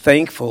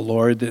thankful,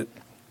 Lord,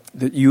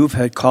 that you've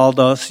had called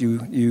us.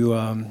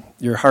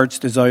 Your heart's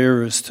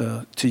desire is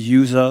to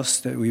use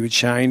us, that we would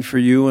shine for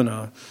you in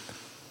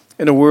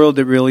a world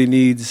that really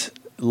needs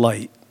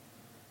light.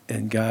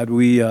 And God,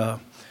 we,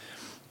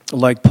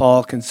 like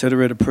Paul,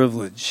 consider it a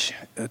privilege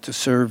to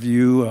serve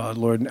you,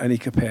 Lord, in any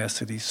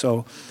capacity.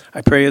 So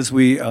I pray as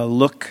we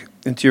look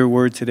into your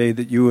word today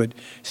that you would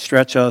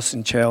stretch us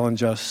and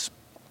challenge us.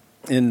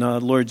 And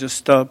Lord,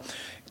 just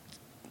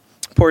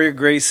pour your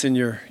grace and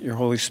your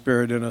Holy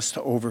Spirit in us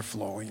to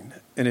overflowing.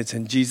 And it's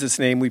in Jesus'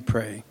 name we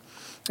pray.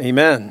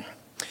 Amen.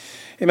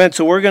 Amen.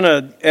 So we're going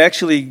to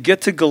actually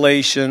get to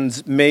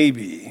Galatians,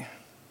 maybe,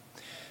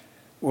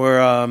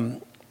 where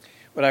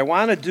what I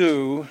want to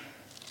do,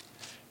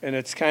 and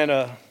it's kind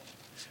of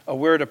a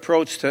weird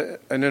approach to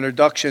an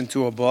introduction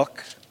to a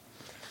book,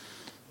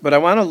 but I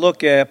want to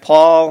look at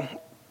Paul's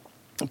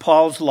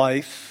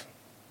life.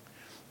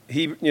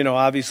 He,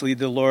 obviously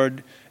the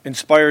Lord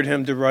inspired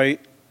him to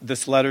write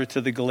this letter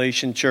to the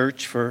Galatian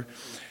church for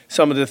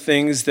some of the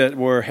things that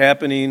were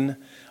happening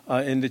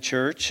in the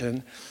church.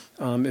 And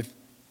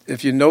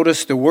if you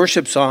notice, the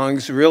worship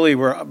songs really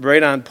were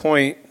right on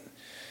point,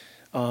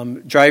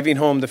 driving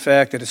home the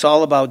fact that it's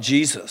all about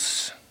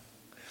Jesus.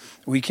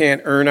 We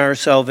can't earn our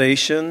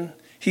salvation.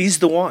 He's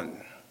the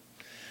one.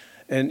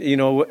 And,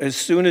 as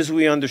soon as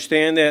we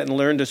understand that and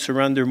learn to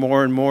surrender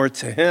more and more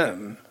to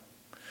him,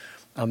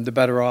 the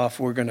better off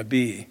we're going to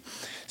be.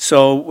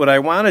 So what I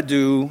want to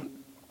do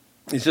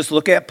is just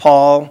look at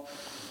Paul.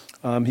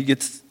 He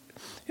gets,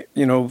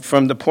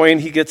 from the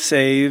point he gets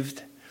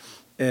saved,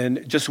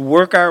 and just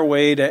work our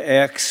way to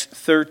Acts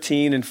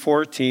 13 and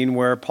 14,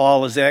 where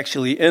Paul is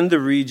actually in the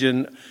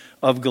region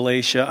of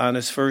Galatia on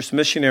his first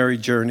missionary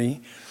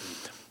journey,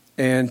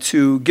 and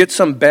to get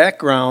some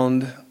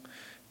background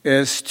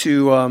as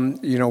to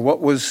what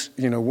was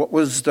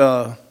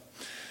the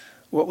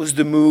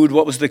mood,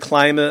 what was the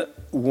climate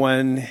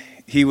when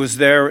he was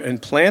there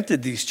and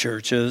planted these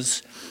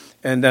churches,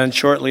 and then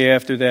shortly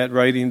after that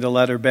writing the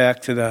letter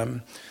back to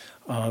them,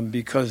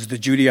 because the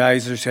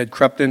Judaizers had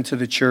crept into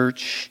the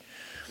church,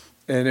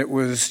 and it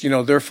was,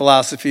 their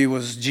philosophy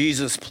was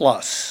Jesus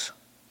plus.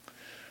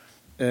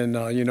 And,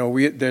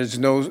 there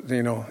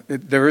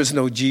is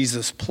no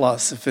Jesus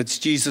plus. If it's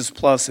Jesus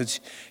plus, it's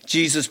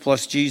Jesus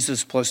plus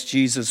Jesus plus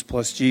Jesus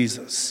plus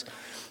Jesus.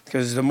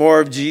 Because the more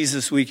of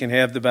Jesus we can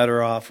have, the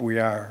better off we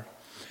are.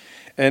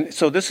 And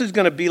so this is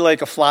going to be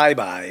like a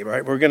flyby,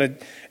 right?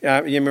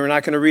 We're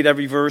not going to read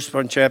every verse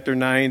from chapter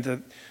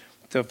 9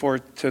 to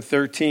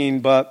 13,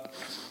 but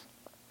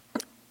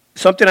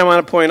something I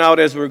want to point out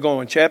as we're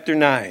going. Chapter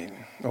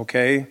 9,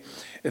 okay?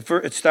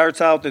 It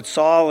starts out that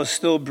Saul is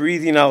still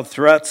breathing out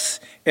threats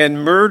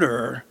and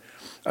murder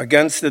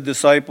against the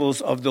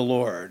disciples of the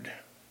Lord.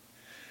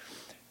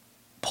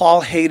 Paul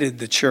hated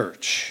the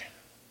church.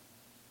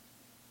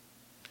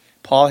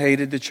 Paul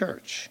hated the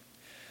church.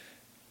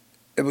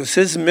 It was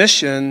his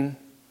mission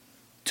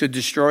to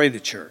destroy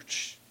the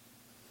church.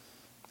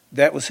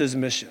 That was his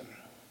mission.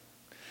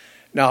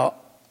 Now,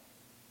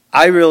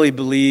 I really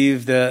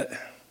believe that,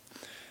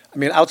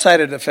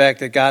 outside of the fact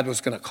that God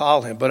was going to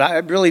call him, but I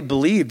really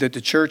believe that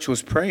the church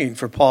was praying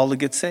for Paul to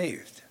get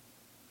saved.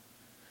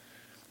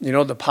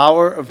 The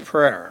power of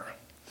prayer.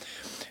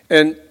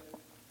 And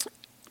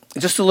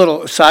just a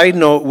little side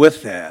note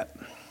with that.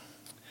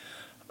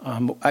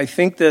 I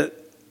think that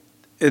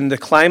in the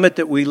climate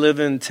that we live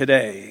in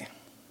today,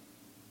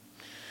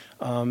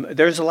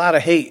 there's a lot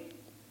of hate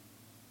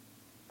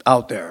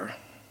out there.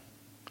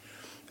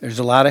 There's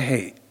a lot of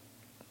hate.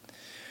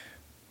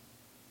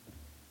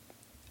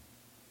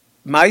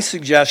 My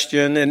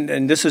suggestion,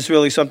 and this is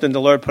really something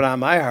the Lord put on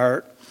my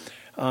heart,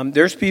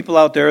 there's people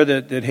out there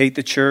that hate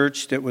the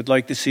church, that would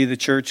like to see the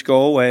church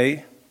go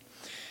away.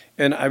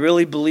 And I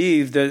really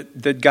believe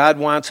that God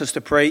wants us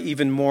to pray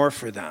even more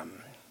for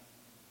them.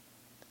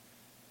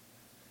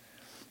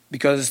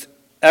 Because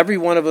every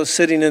one of us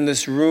sitting in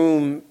this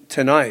room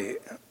tonight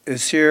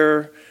is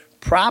here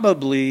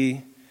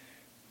probably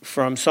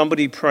from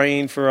somebody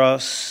praying for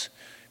us,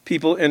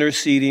 people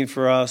interceding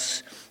for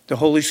us, the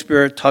Holy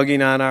Spirit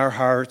tugging on our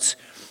hearts,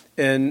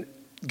 and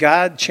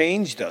God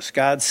changed us.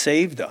 God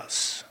saved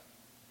us.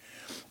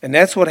 And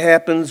that's what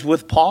happens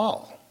with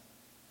Paul.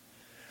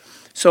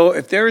 So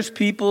if there's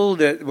people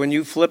that when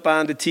you flip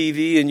on the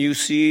TV and you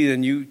see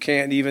and you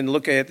can't even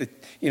look at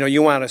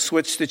you want to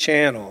switch the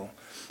channel,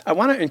 I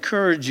want to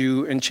encourage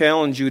you and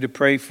challenge you to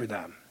pray for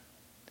them.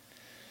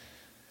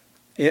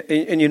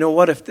 And you know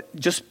what? If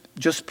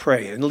just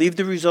pray and leave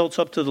the results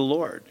up to the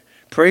Lord.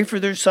 Pray for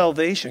their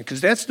salvation,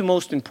 because that's the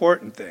most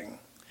important thing,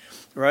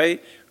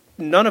 right?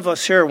 None of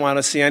us here want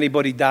to see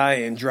anybody die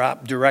and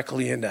drop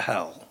directly into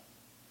hell.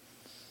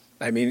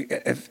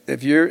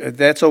 If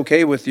that's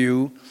okay with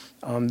you,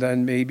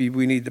 then maybe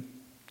we need to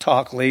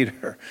talk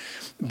later.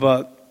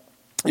 But,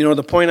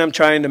 the point I'm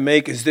trying to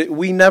make is that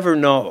we never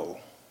know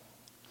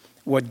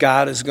what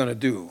God is going to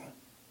do.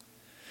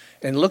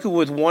 And look at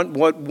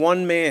what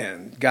one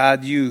man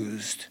God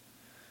used,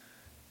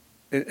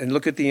 and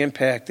look at the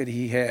impact that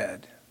he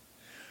had.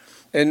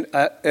 And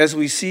as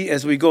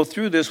we go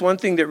through this, one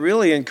thing that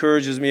really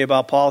encourages me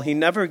about Paul, he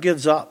never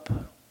gives up.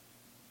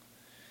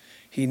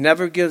 He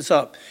never gives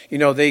up.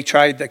 They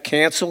tried to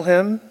cancel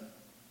him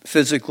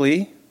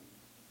physically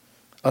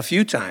a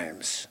few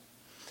times,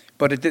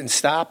 but it didn't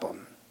stop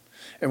him.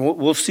 And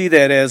we'll see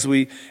that as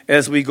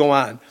we go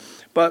on.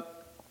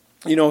 But,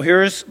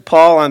 here's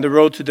Paul on the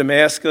road to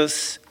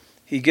Damascus.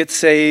 He gets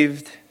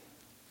saved.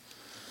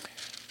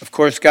 Of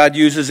course, God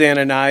uses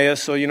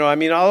Ananias. So,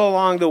 all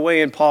along the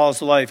way in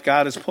Paul's life,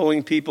 God is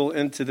pulling people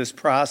into this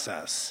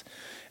process.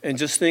 And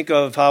just think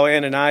of how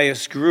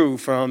Ananias grew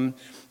from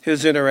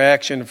his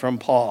interaction from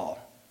Paul.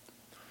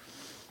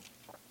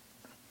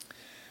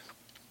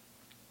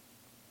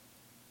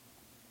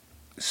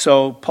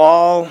 So,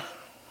 Paul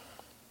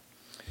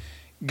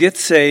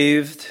gets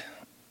saved,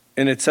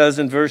 and it says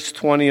in verse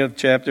 20 of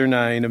chapter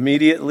 9,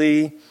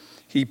 immediately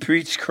he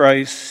preached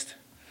Christ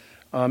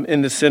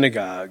in the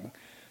synagogue,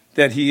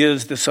 that he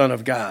is the Son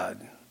of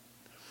God.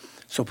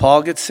 So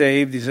Paul gets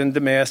saved, he's in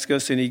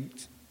Damascus, and he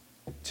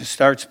just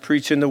starts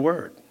preaching the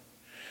word.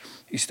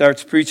 He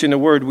starts preaching the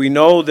word. We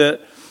know that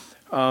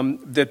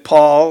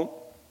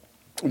Paul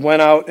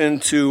went out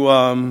into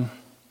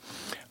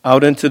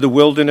the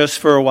wilderness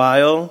for a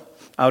while,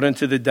 out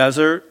into the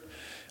desert.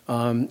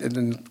 And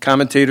then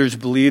commentators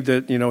believe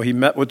that, he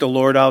met with the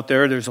Lord out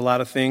there. There's a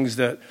lot of things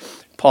that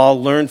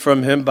Paul learned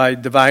from him by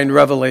divine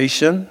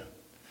revelation.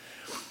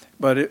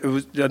 But it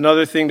was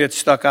another thing that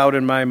stuck out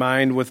in my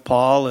mind with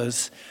Paul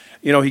is,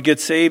 he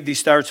gets saved, he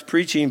starts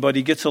preaching, but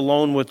he gets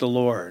alone with the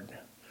Lord.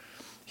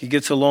 He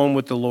gets alone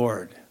with the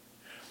Lord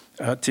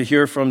to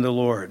hear from the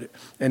Lord.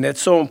 And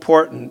that's so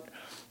important.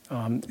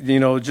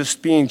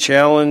 Just being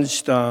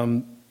challenged.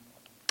 In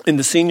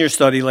the senior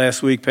study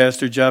last week,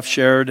 Pastor Jeff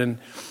shared, and,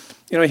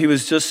 he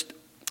was just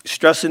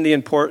stressing the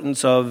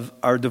importance of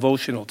our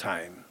devotional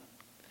time.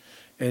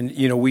 And,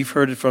 we've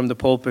heard it from the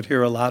pulpit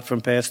here a lot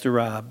from Pastor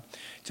Rob.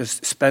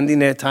 Just spending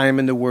that time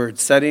in the Word,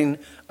 setting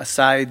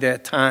aside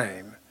that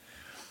time.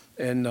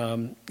 And,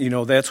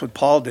 that's what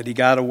Paul did. He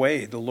got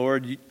away. The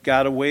Lord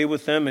got away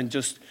with him and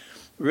just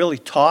really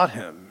taught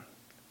him.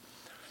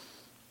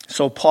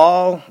 So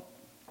Paul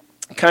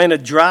kind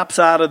of drops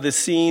out of the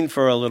scene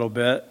for a little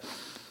bit.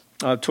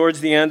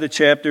 Towards the end of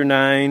chapter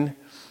 9,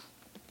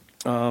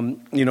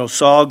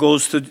 Saul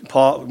goes to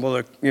Paul.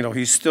 Well,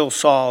 he's still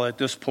Saul at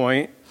this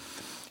point.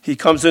 He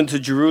comes into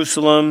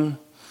Jerusalem.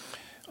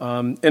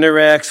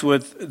 Interacts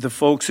with the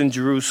folks in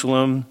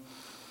Jerusalem.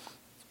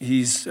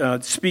 He's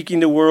speaking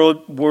the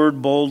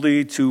word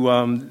boldly to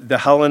the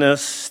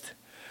Hellenists.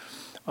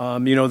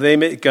 They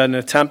make an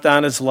attempt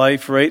on his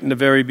life right in the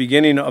very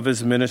beginning of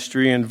his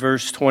ministry in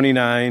verse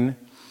 29.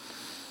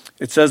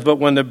 It says, but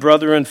when the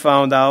brethren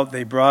found out,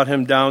 they brought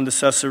him down to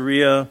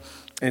Caesarea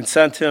and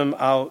sent him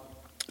out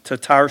to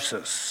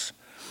Tarsus.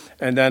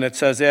 And then it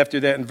says after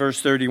that in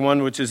verse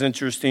 31, which is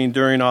interesting,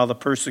 during all the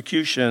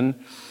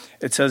persecution,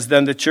 it says,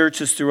 then the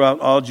churches throughout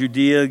all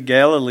Judea,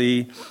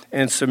 Galilee,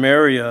 and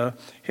Samaria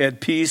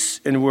had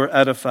peace and were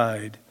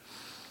edified.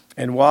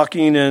 And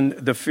walking in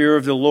the fear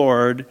of the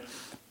Lord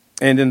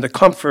and in the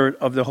comfort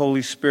of the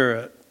Holy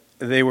Spirit,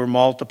 they were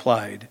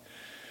multiplied.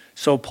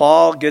 So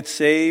Paul gets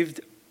saved,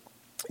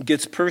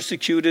 gets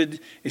persecuted,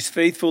 is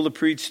faithful to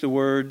preach the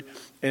word,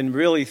 and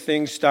really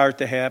things start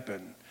to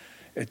happen.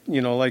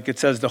 Like it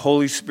says, the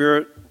Holy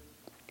Spirit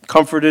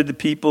comforted the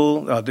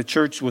people, the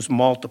church was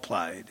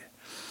multiplied.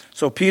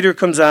 So Peter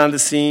comes on the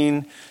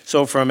scene.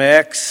 So from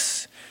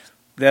Acts,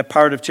 that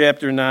part of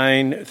chapter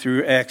 9,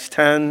 through Acts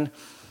 10,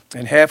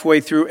 and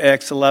halfway through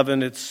Acts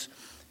 11, it's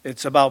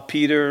about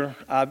Peter,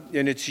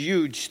 and it's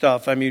huge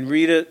stuff.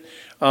 Read it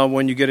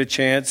when you get a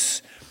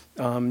chance.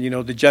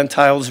 The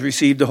Gentiles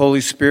received the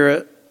Holy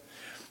Spirit.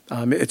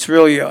 It's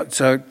really,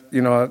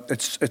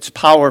 it's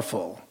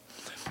powerful,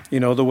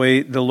 the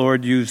way the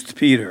Lord used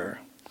Peter.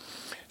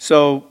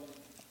 So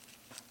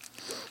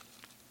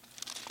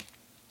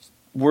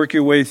work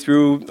your way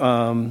through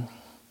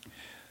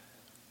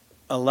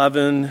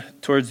 11,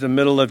 towards the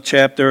middle of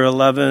chapter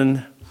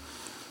 11.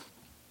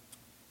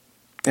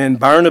 And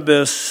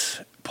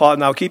Barnabas, Paul,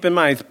 now keep in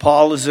mind,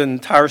 Paul is in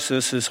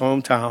Tarsus, his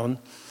hometown.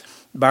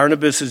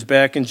 Barnabas is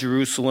back in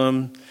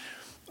Jerusalem.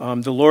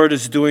 The Lord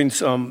is doing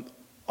some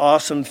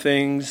awesome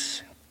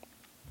things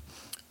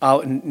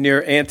out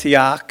near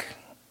Antioch.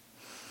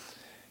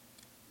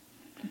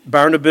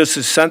 Barnabas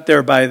is sent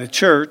there by the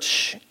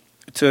church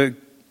to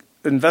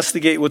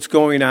investigate what's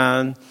going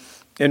on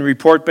and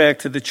report back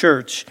to the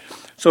church.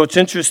 So it's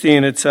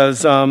interesting. It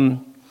says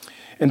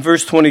in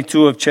verse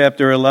 22 of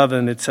chapter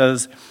 11, it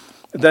says,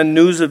 then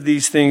news of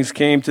these things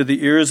came to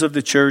the ears of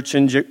the church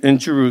in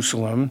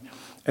Jerusalem,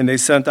 and they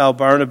sent out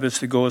Barnabas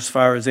to go as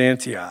far as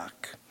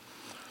Antioch.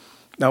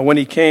 Now when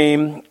he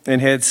came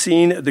and had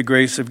seen the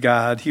grace of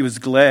God, he was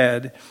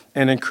glad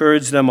and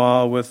encouraged them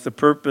all with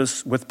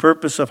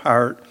purpose of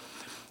heart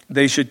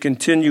they should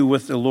continue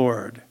with the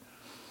Lord.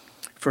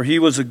 For he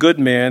was a good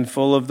man,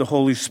 full of the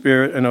Holy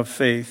Spirit and of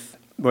faith.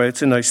 Boy,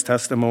 it's a nice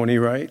testimony,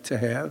 right, to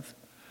have.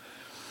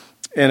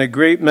 And a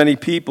great many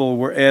people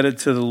were added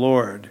to the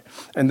Lord.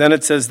 And then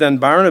it says, then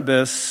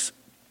Barnabas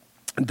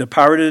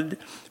departed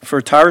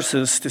for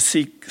Tarsus to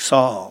seek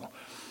Saul.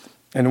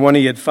 And when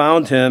he had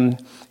found him,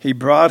 he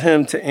brought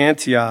him to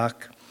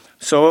Antioch.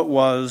 So it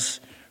was,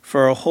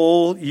 for a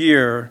whole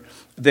year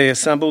they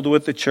assembled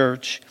with the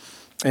church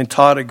and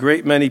taught a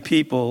great many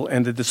people,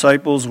 and the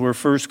disciples were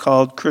first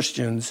called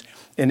Christians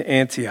in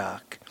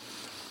Antioch.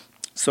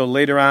 So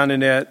later on in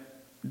that,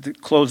 to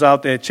close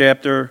out that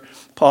chapter,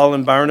 Paul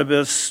and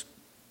Barnabas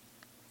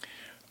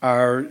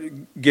are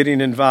getting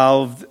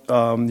involved,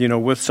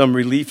 with some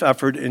relief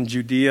effort in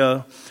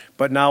Judea.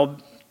 But now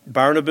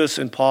Barnabas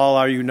and Paul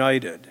are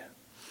united.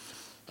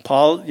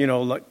 Paul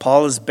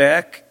is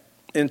back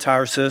in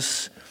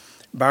Tarsus.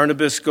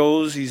 Barnabas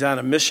goes, he's on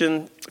a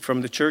mission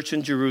from the church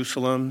in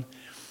Jerusalem.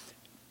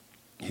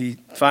 He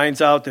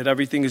finds out that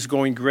everything is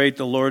going great.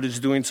 The Lord is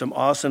doing some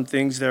awesome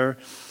things there.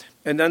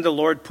 And then the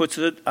Lord puts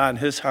it on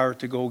his heart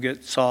to go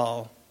get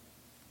Saul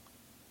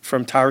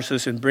from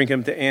Tarsus and bring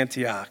him to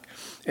Antioch.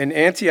 And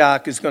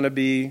Antioch is going to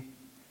be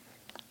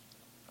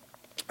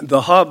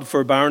the hub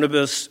for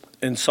Barnabas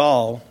and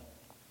Saul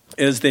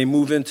as they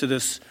move into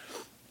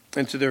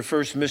their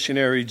first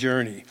missionary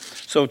journey.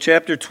 So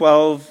chapter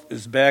 12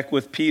 is back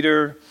with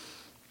Peter.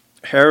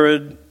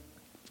 Herod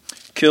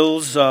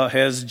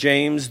has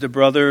James, the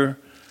brother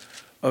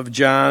of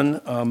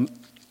John.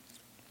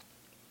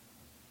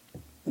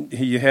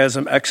 He has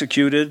him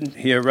executed.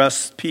 He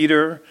arrests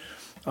Peter.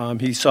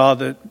 He saw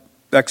that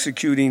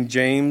executing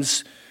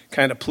James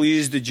kind of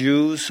pleased the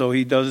Jews, so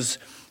he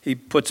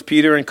puts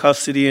Peter in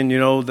custody, and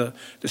the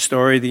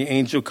story, the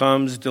angel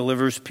comes,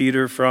 delivers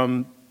Peter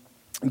from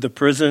the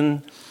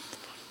prison.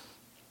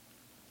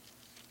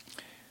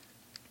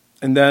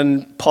 And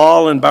then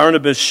Paul and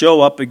Barnabas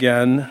show up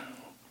again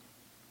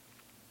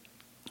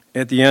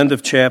at the end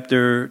of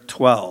chapter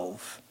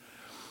 12.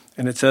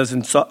 And it says,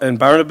 and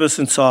Barnabas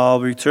and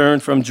Saul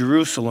returned from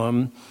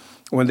Jerusalem.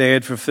 When they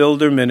had fulfilled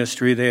their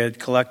ministry, they had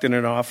collected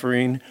an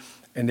offering,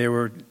 and they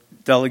were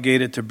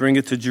delegated to bring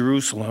it to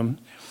Jerusalem.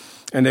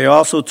 And they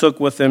also took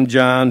with them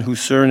John, whose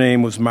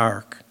surname was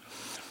Mark.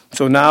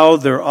 So now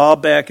they're all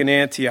back in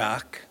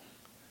Antioch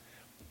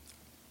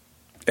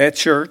at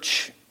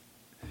church,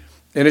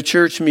 in a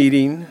church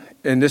meeting,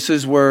 and this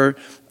is where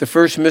the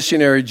first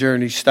missionary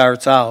journey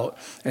starts out.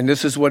 And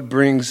this is what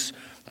brings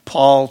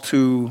Paul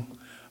to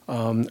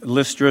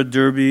Lystra,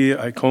 Derbe,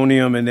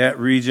 Iconium, and that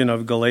region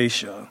of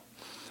Galatia.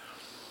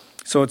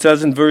 So it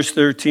says in verse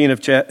 13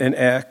 in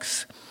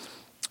Acts,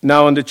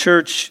 now in the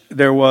church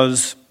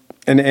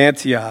in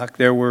Antioch,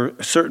 there were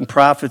certain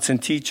prophets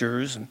and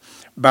teachers,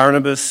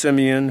 Barnabas,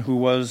 Simeon, who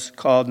was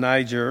called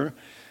Niger,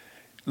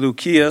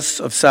 Lucius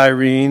of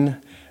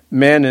Cyrene,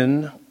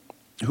 Manon,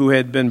 who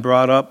had been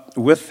brought up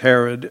with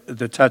Herod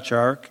the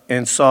Tetrarch,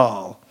 and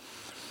Saul.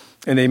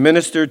 And they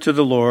ministered to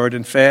the Lord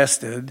and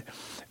fasted,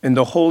 and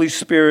the Holy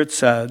Spirit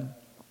said,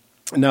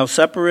 now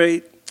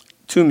separate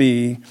to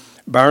me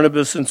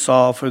Barnabas and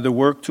Saul for the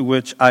work to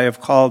which I have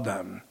called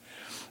them.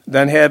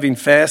 Then having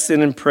fasted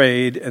and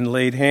prayed and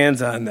laid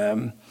hands on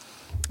them,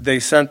 they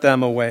sent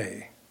them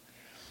away.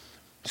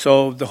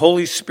 So the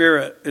Holy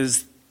Spirit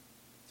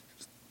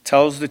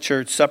tells the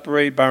church,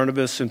 separate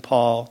Barnabas and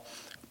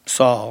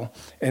Saul,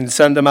 and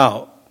send them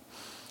out.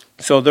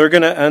 So they're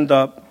going to end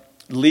up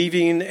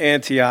leaving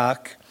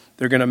Antioch.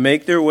 They're going to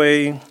make their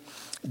way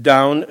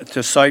down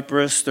to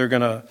Cyprus. They're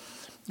going to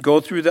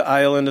go through the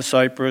island of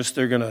Cyprus.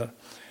 They're going to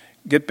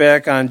get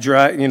back on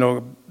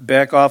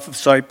back off of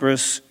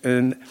Cyprus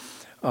and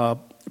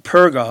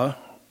Perga.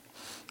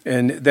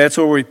 And that's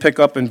where we pick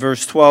up in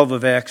verse 12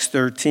 of Acts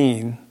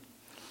 13.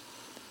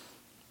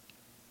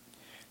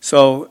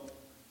 So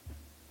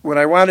what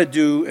I want to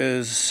do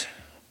is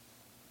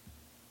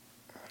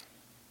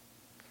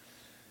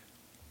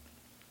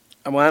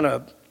I want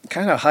to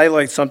kind of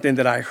highlight something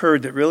that I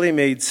heard that really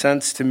made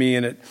sense to me,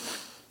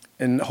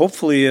 and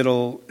hopefully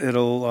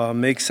it'll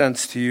make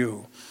sense to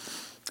you.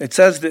 It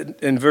says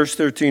that in verse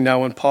 13,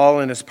 now when Paul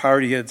and his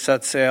party had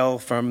set sail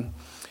from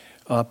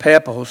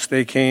Paphos,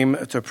 they came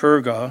to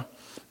Perga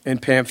in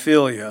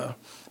Pamphylia,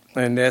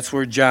 and that's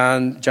where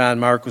John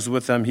Mark was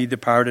with them. He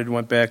departed,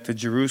 went back to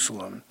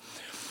Jerusalem.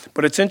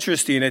 But it's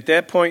interesting, at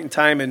that point in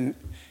time in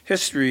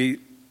history,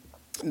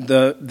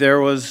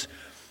 there was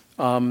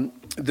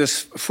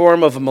this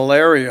form of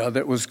malaria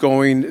that was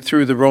going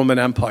through the Roman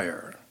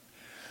Empire.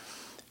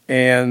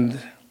 And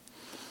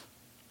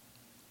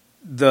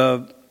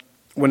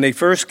when they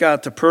first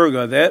got to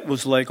Perga, that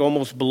was like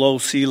almost below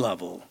sea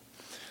level.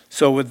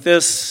 So with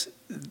this,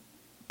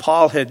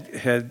 Paul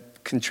had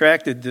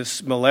contracted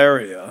this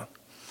malaria,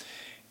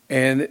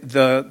 and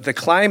the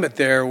climate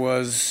there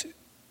was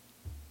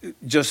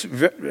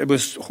it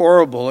was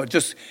horrible. It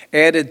just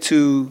added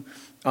to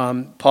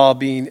Paul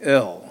being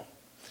ill.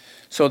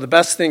 So the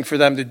best thing for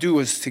them to do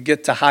was to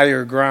get to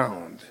higher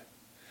ground.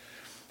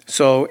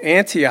 So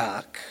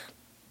Antioch,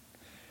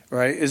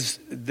 right, is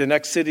the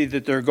next city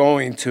that they're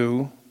going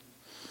to,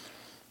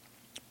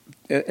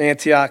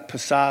 Antioch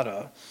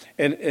Pisidia,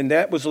 and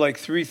that was like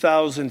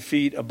 3,000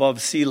 feet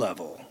above sea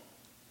level.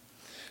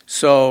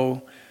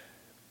 So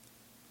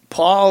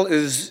Paul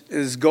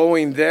is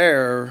going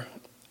there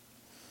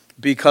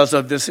because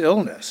of this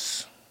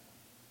illness.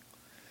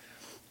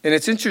 And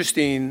it's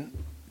interesting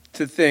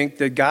to think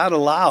that God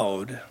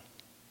allowed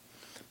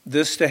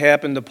this to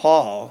happen to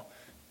Paul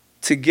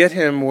to get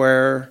him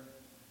where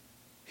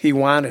he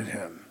wanted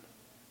him.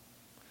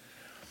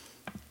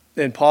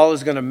 And Paul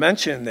is going to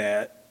mention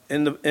that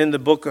in the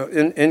book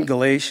in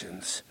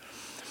Galatians.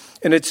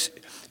 And it's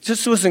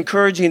just was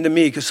encouraging to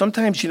me because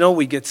sometimes,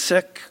 we get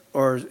sick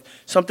or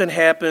something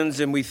happens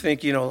and we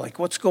think, like,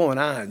 what's going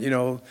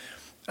on?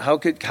 How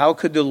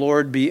could the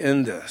Lord be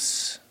in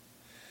this?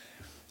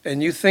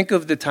 And you think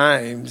of the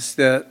times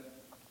that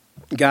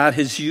God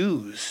has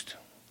used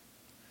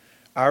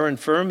our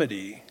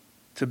infirmity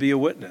to be a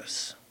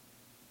witness.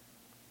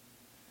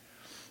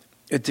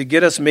 And to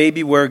get us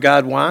maybe where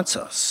God wants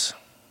us.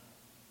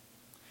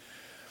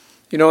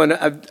 And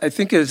I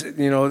think as,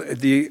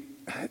 the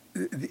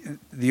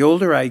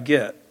older I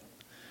get,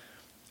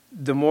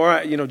 the more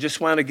I, just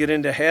want to get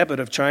into the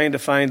habit of trying to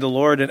find the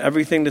Lord in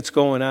everything that's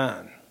going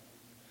on.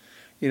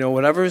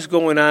 Whatever is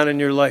going on in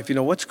your life,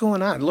 what's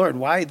going on? Lord,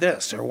 why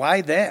this or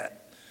why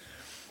that?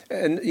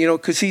 And,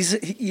 because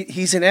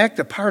he's an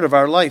active part of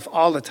our life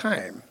all the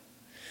time.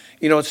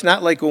 It's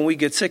not like when we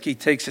get sick, he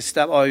takes a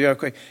step. Oh, you're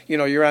okay.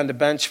 You're on the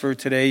bench for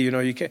today.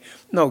 You can't.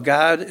 No,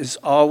 God is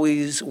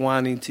always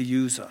wanting to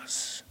use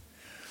us.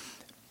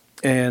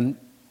 And,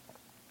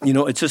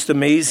 it's just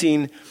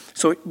amazing.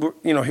 So,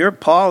 here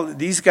Paul,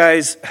 these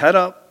guys head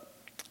up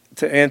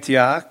to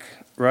Antioch,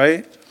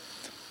 right?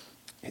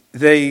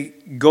 They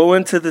go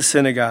into the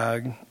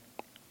synagogue.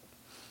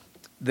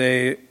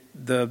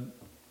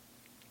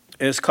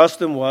 As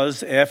custom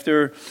was,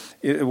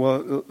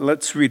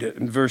 let's read it.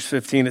 In verse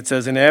 15, it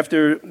says, "And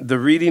after the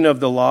reading of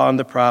the law and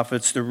the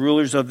prophets, the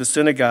rulers of the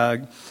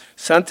synagogue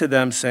sent to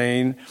them,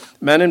 saying,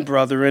 'Men and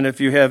brethren,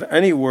 if you have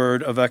any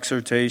word of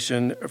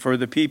exhortation for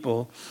the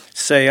people,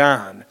 say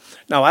on.'"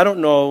 Now, I don't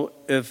know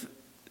if,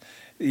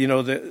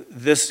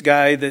 this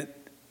guy that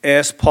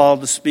asked Paul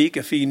to speak,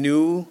 if he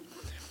knew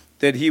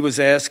that he was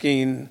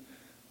asking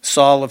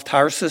Saul of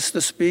Tarsus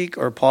to speak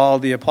or Paul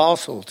the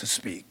apostle to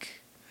speak.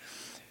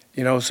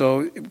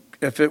 So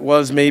if it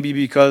was maybe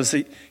because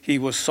he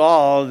was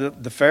Saul,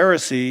 the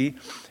Pharisee,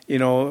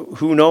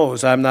 who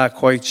knows? I'm not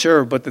quite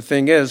sure. But the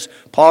thing is,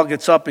 Paul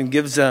gets up and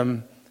gives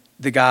them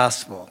the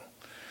gospel,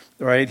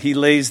 right? He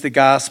lays the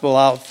gospel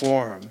out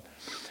for them.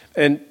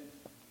 And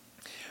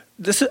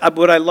this is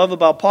what I love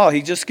about Paul.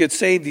 He just gets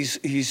saved.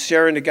 He's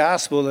sharing the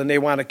gospel and they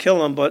want to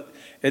kill him, but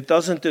it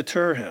doesn't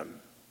deter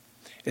him.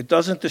 It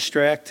doesn't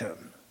distract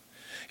him.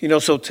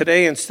 So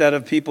today, instead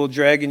of people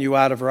dragging you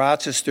out of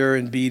Rochester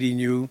and beating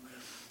you,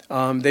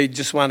 they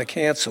just want to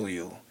cancel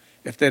you.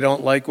 If they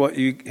don't like what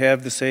you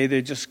have to say,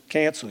 they just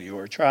cancel you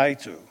or try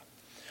to.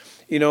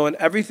 And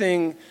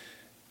everything,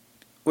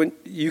 when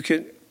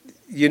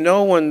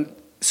when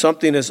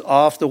something is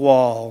off the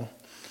wall,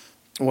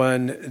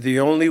 when the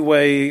only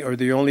way or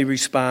the only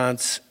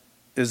response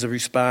is a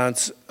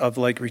response of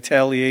like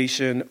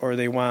retaliation, or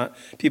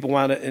people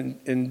want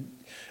to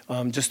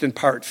just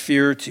impart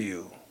fear to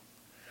you.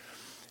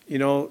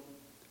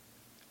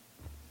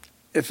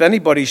 If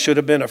anybody should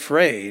have been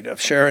afraid of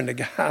sharing the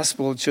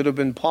gospel, it should have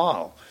been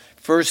Paul.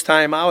 First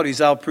time out,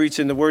 he's out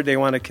preaching the word. They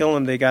want to kill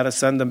him. They got to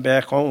send him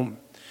back home,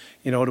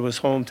 to his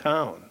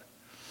hometown.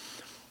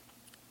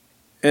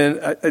 And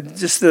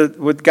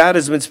what God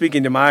has been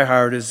speaking to my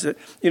heart is that,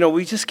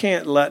 we just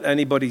can't let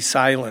anybody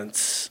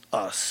silence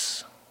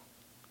us.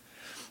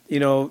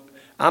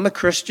 I'm a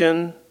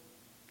Christian.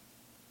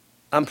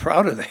 I'm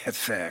proud of that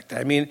fact.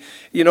 I mean,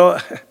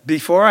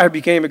 before I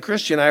became a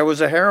Christian, I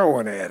was a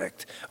heroin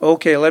addict.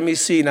 Okay, let me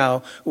see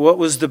now. What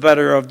was the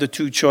better of the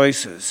two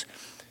choices?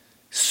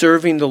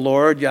 Serving the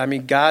Lord? I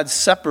mean, God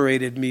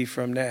separated me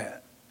from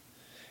that.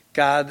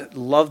 God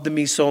loved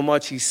me so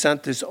much, he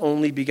sent his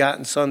only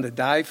begotten son to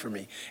die for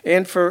me.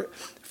 And for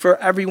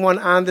everyone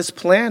on this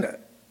planet.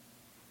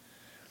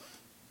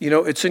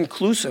 It's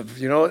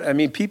inclusive.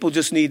 People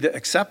just need to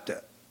accept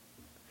it.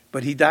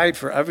 But he died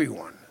for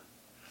everyone.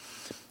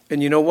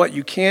 And you know what?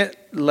 You can't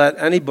let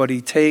anybody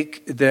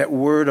take that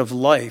word of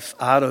life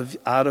out of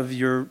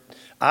you,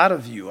 out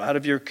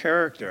of your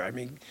character. I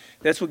mean,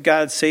 that's what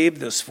God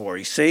saved us for.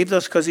 He saved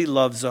us because he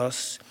loves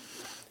us,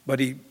 but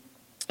he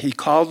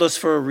called us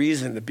for a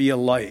reason, to be a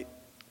light.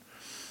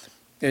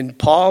 And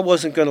Paul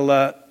wasn't going to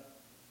let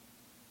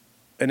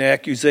an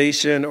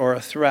accusation or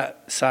a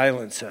threat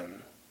silence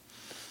him.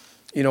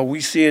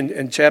 We see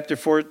in chapter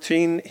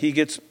 14, he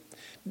gets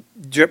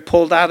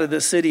pulled out of the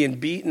city and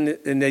beaten,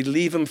 and they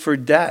leave him for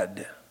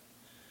dead.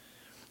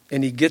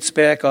 And he gets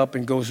back up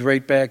and goes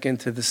right back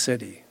into the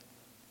city.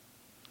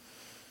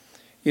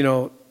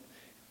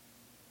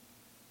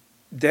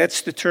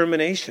 That's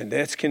determination,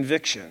 that's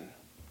conviction,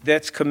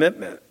 that's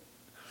commitment.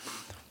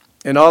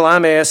 And all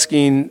I'm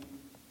asking,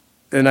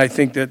 and I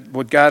think that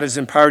what God is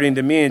imparting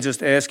to me and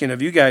just asking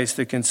of you guys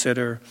to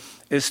consider,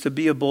 is to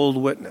be a bold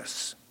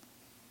witness.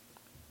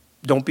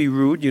 Don't be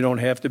rude. You don't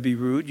have to be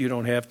rude. You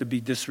don't have to be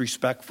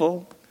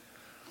disrespectful.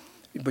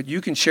 But you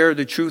can share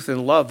the truth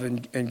in love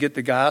and get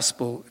the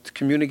gospel, to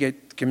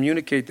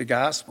communicate the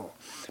gospel.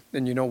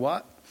 And you know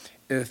what?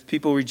 If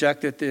people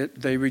reject it,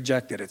 they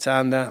reject it. It's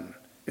on them.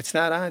 It's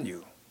not on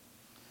you.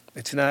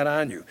 It's not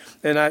on you.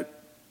 And I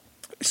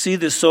see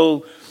this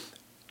so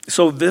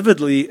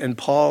vividly in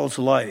Paul's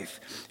life.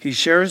 He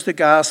shares the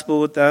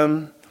gospel with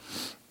them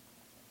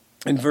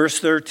in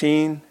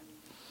in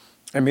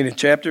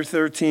chapter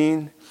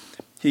 13.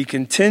 He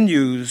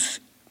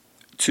continues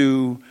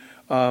to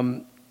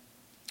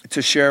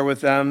share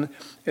with them.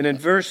 And in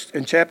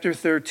chapter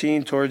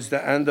 13, towards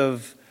the end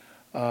of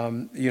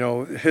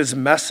his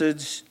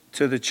message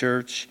to the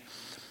church,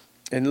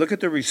 and look at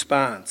the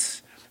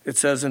response. It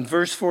says in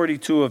verse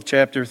 42 of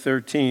chapter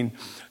 13,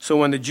 so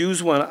when the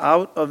Jews went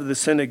out of the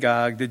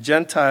synagogue, the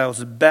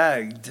Gentiles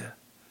begged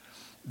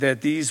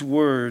that these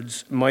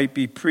words might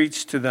be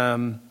preached to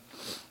them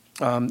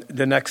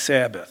the next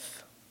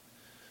Sabbath.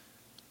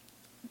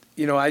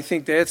 I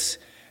think that's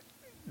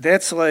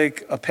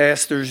like a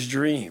pastor's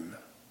dream.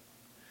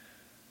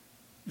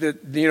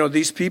 That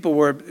these people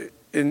were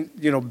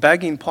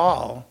begging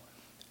Paul,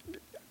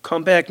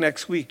 come back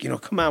next week.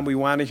 Come on, we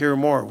want to hear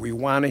more. We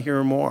want to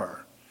hear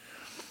more.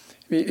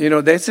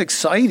 That's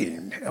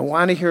exciting. I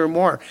want to hear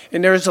more.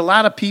 And there's a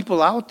lot of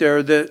people out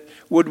there that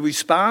would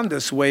respond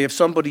this way if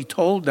somebody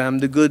told them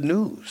the good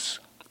news.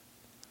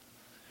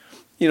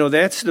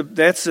 That's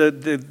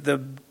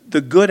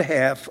the good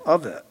half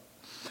of it.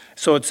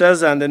 So it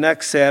says on the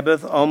next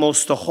Sabbath,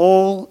 almost the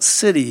whole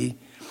city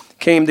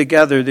came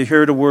together to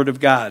hear the word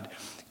of God.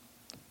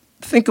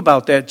 Think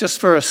about that just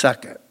for a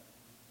second.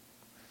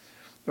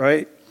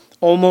 Right?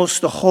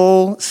 Almost the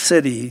whole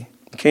city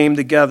came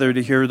together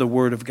to hear the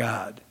word of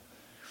God.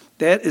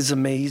 That is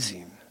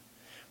amazing.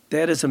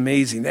 That is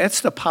amazing.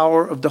 That's the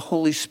power of the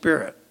Holy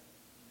Spirit.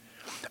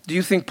 Do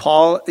you think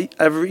Paul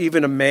ever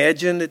even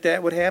imagined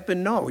that would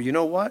happen? No. You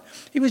know what?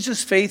 He was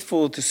just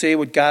faithful to say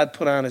what God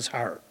put on his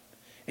heart.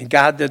 And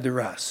God did the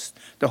rest.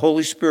 The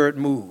Holy Spirit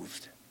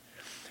moved.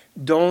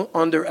 Don't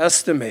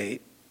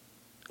underestimate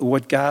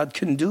what God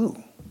can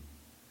do.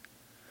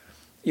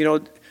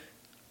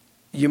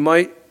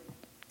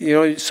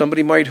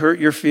 Somebody might hurt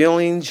your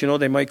feelings.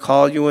 They might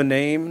call you a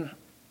name.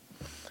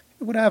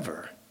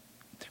 Whatever.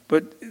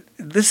 But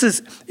this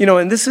is,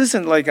 and this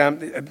isn't like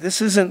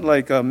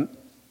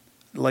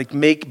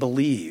make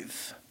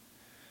believe.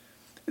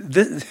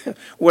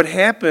 What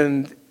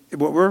happened,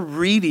 what we're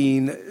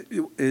reading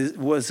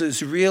was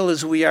as real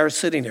as we are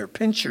sitting here.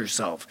 Pinch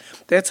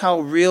yourself. That's how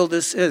real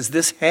this is.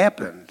 This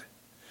happened.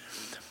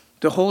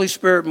 The Holy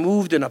Spirit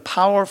moved in a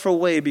powerful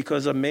way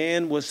because a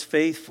man was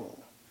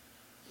faithful.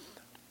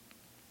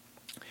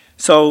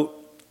 So,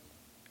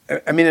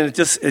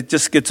 it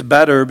just gets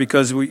better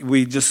because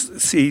we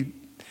just see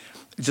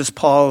just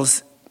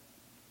Paul's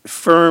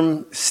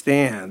firm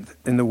stand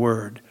in the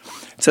word.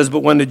 It says,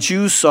 but when the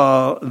Jews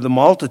saw the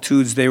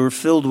multitudes, they were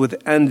filled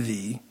with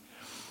envy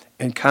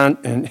and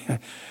contradicting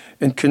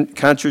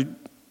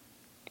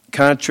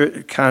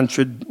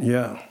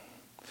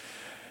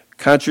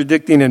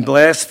and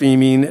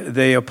blaspheming,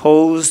 they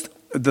opposed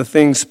the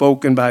things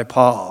spoken by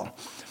Paul.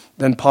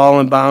 Then Paul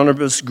and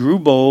Barnabas grew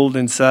bold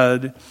and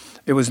said,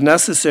 it was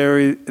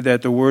necessary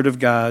that the word of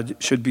God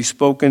should be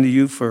spoken to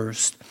you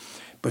first.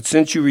 But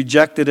since you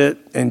rejected it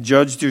and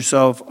judged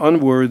yourself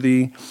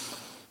unworthy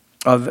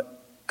of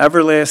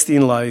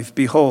everlasting life,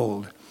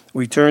 behold,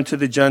 we turn to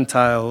the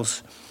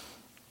Gentiles,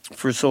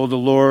 for so the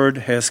Lord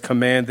has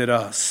commanded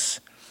us.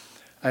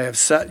 I have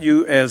set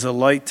you as a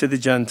light to the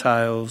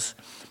Gentiles,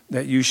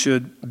 that you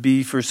should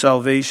be for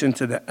salvation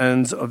to the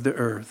ends of the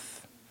earth.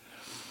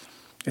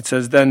 It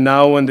says, then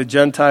now when the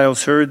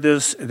Gentiles heard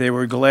this, they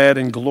were glad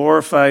and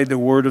glorified the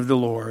word of the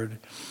Lord.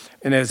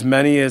 And as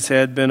many as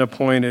had been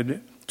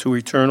appointed to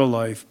eternal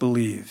life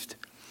believed.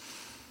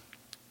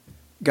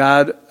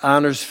 God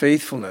honors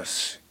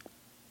faithfulness.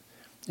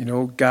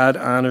 God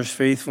honors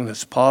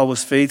faithfulness. Paul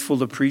was faithful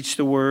to preach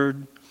the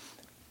word,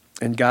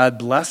 and God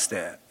blessed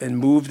that and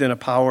moved in a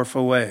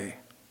powerful way.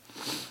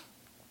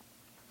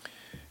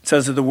 It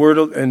says that the word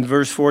in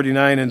verse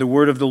 49, and the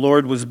word of the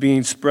Lord was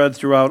being spread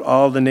throughout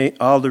all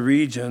the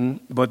region,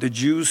 but the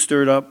Jews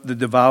stirred up the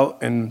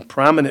devout and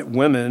prominent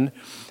women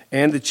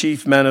and the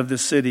chief men of the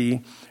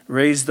city,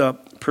 raised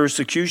up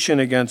persecution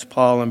against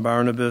Paul and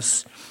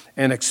Barnabas,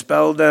 and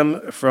expelled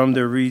them from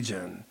their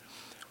region.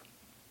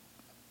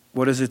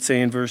 What does it say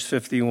in verse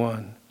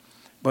 51?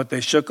 But they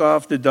shook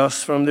off the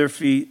dust from their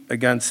feet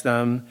against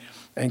them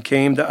and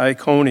came to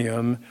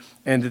Iconium,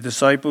 and the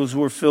disciples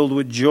were filled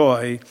with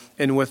joy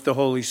and with the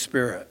Holy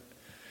Spirit.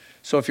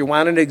 So if you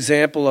want an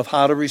example of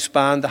how to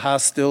respond to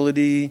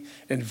hostility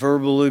and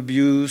verbal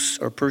abuse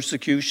or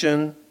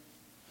persecution,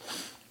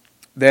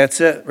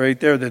 that's it right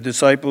there. The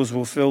disciples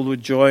were filled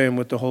with joy and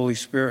with the Holy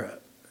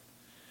Spirit.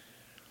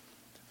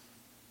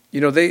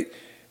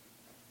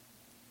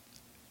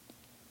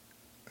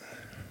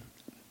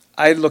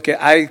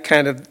 I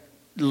kind of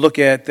look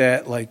at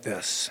that like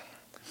this.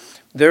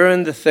 They're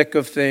in the thick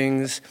of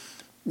things.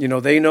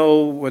 They know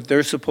what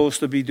they're supposed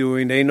to be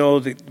doing. They know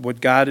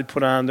what God had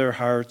put on their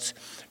hearts.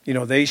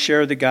 They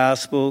share the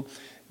gospel.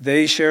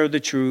 They share the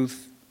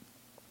truth.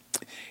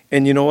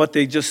 And you know what?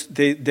 They just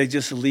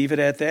leave it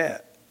at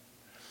that.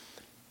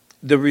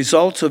 the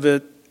results of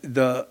it,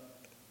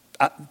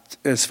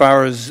 as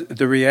far as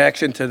the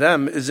reaction to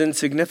them, is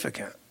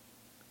insignificant.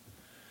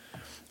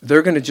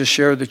 They're going to just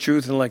share the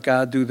truth and let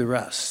God do the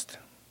rest.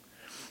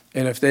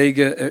 And if they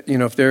get,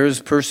 if there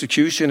is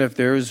persecution, if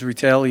there is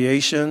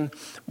retaliation,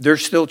 they're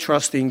still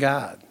trusting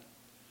God.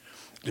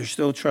 They're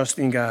still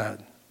trusting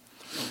God.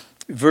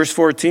 Verse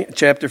 14,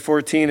 chapter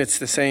 14, it's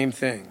the same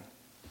thing.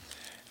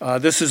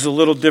 This is a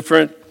little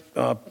different.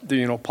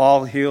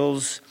 Paul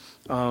heals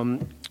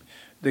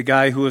the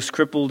guy who is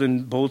crippled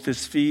in both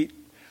his feet.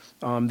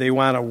 They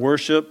want to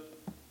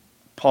worship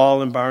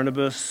Paul and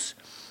Barnabas.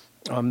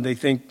 They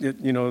think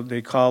that,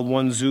 they call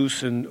one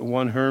Zeus and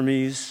one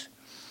Hermes.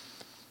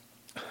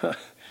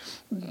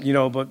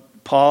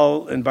 But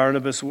Paul and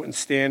Barnabas wouldn't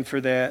stand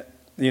for that.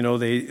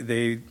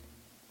 They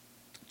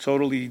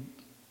totally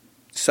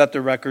set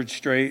the record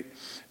straight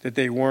that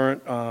they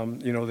weren't,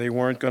 they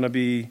weren't going to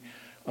be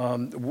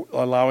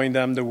allowing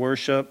them to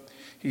worship.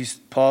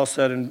 Paul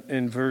said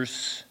in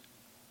verse,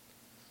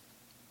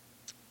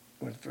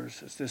 what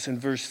verse is this? In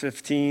verse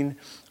 15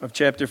 of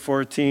chapter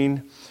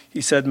 14,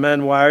 he said,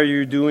 "Men, why are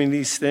you doing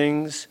these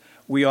things?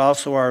 We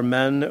also are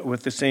men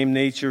with the same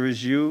nature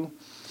as you,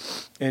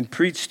 and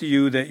preach to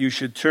you that you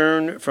should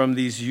turn from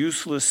these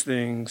useless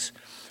things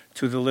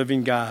to the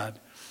living God."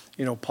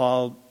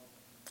 Paul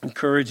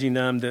encouraging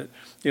them that,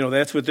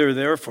 that's what they're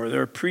there for.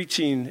 They're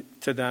preaching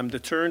to them to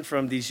turn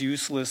from these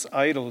useless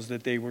idols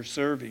that they were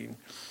serving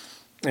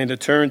and to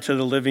turn to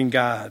the living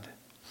God.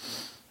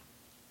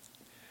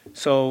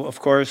 So, of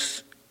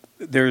course,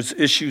 there's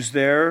issues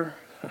there.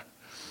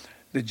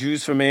 The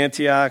Jews from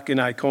Antioch and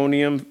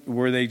Iconium,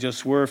 where they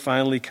just were,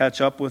 finally catch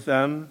up with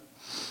them.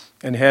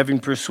 And having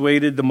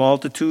persuaded the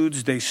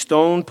multitudes, they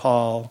stoned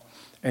Paul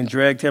and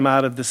dragged him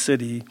out of the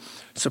city,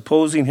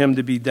 supposing him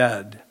to be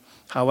dead.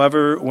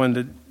 However, when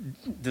the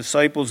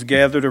disciples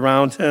gathered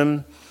around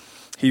him,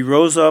 he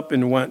rose up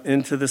and went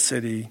into the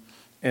city,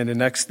 and the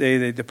next day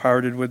they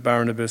departed with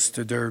Barnabas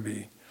to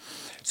Derbe.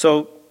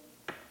 So,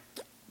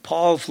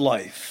 Paul's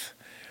life,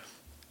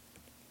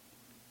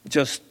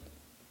 just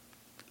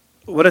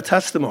what a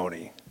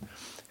testimony.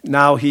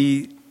 Now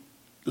he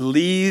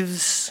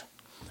leaves,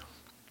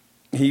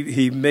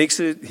 he makes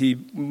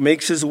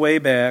his way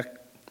back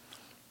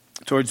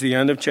towards the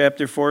end of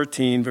chapter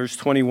 14, verse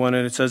 21,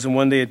 and it says, "And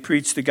when they had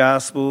preached the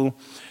gospel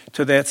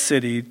to that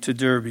city, to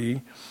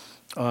Derbe,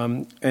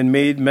 and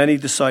made many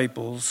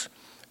disciples,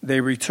 they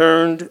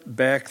returned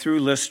back through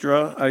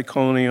Lystra,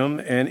 Iconium,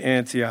 and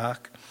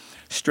Antioch,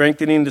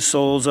 strengthening the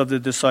souls of the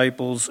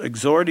disciples,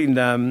 exhorting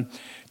them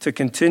to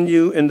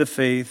continue in the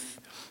faith,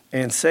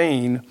 and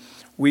saying,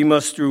 'We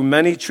must through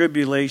many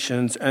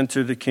tribulations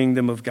enter the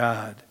kingdom of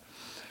God.'"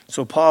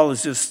 So Paul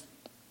is just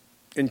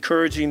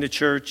encouraging the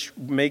church,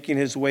 making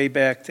his way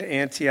back to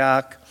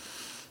Antioch.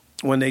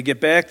 When they get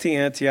back to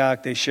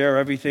Antioch, they share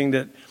everything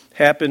that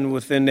happened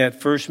within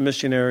that first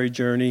missionary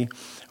journey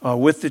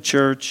with the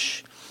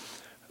church.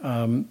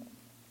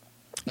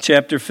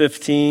 Chapter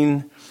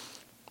 15,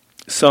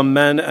 some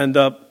men end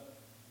up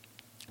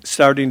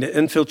starting to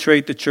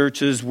infiltrate the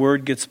churches.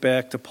 Word gets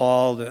back to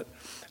Paul that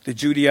the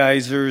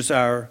Judaizers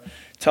are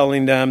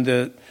telling them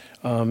that,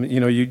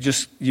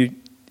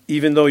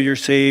 even though you're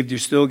saved, you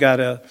still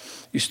gotta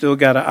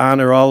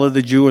honor all of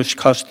the Jewish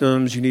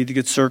customs. You need to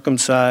get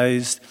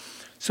circumcised.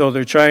 So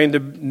they're trying to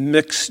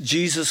mix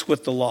Jesus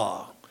with the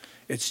law.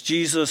 It's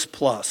Jesus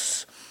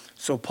plus.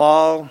 So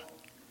Paul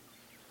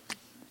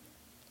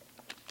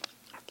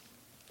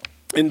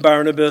and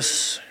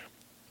Barnabas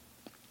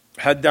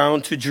head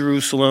down to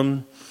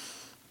Jerusalem,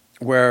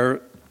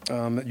 where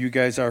you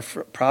guys are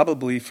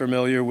probably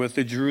familiar with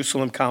the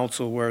Jerusalem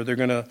Council, where they're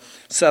going to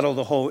settle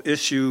the whole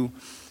issue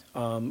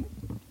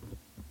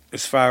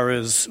as far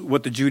as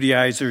what the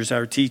Judaizers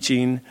are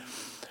teaching,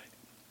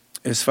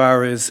 as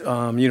far as,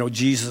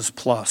 Jesus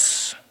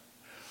plus.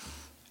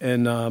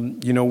 And,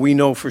 we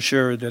know for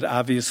sure that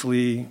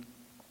obviously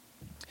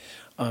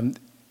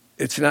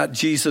it's not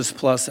Jesus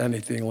plus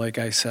anything, like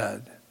I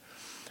said.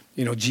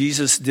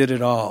 Jesus did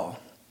it all,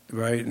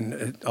 right?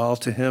 And all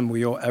to him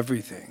we owe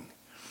everything.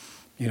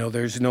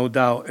 There's no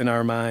doubt in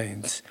our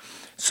minds.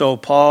 So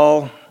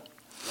Paul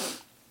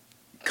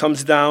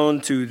comes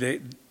to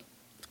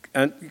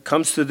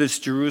this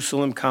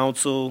Jerusalem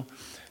council.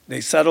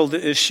 They settle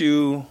the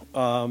issue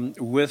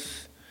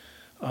with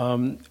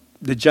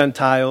the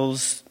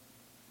Gentiles.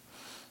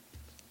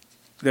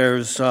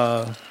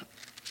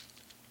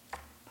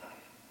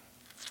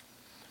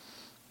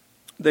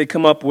 They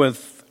come up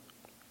with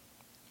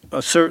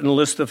a certain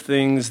list of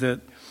things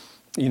that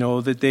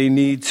they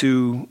need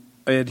to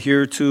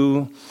adhere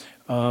to.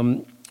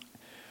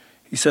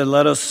 He said,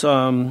 "Let us."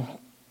 So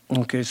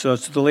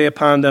it's to lay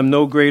upon them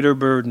no greater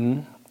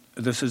burden.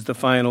 This is the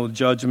final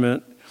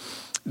judgment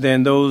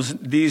than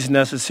these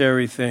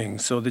necessary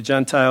things. So the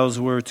Gentiles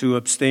were to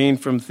abstain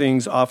from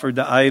things offered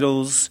to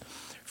idols,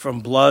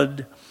 from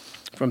blood,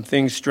 from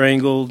things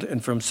strangled,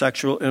 and from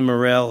sexual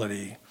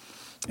immorality.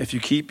 If you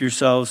keep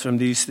yourselves from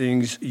these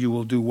things, you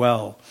will do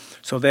well.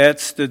 So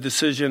that's the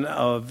decision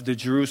of the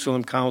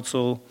Jerusalem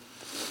Council.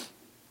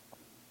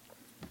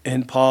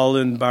 And Paul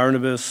and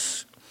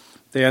Barnabas,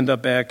 they end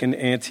up back in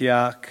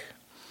Antioch.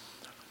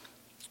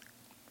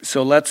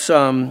 So let's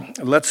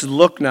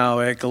look now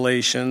at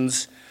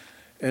Galatians,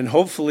 and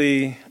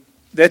hopefully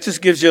that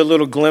just gives you a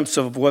little glimpse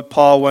of what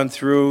Paul went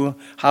through,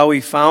 how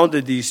he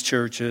founded these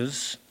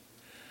churches.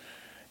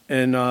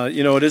 And,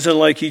 it isn't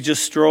like he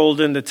just strolled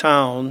into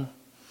town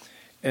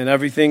and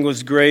everything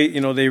was great.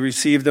 They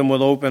received him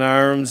with open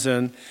arms.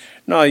 And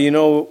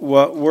no,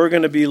 what we're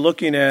going to be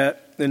looking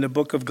at in the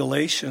book of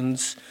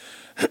Galatians,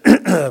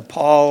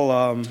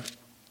 Paul,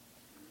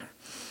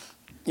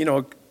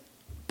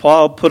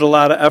 Paul put a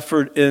lot of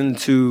effort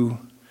into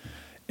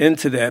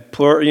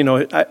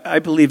that. I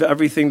believe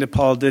everything that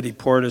Paul did, he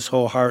poured his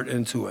whole heart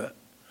into it.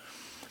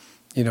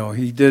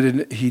 He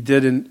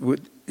did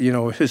with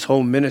his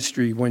whole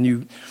ministry. When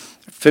you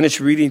finish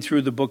reading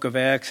through the book of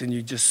Acts, and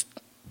he's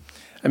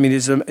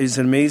an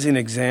amazing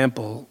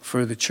example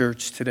for the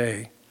church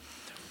today.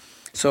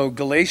 So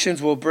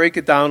Galatians, we'll break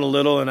it down a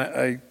little, and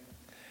I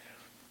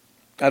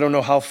don't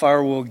know how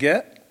far we'll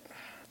get,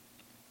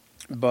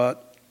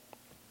 but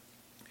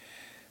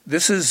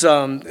this is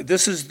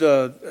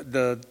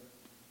the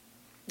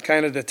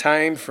kind of the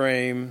time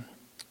frame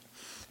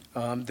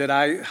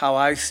how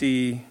I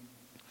see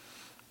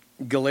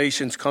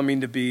Galatians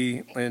coming to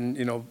be,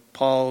 and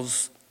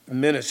Paul's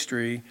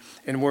ministry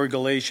and where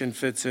Galatians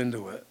fits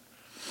into it.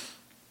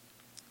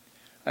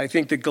 I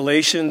think that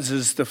Galatians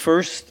is the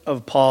first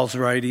of Paul's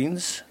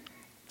writings.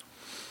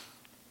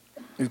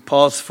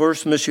 Paul's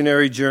first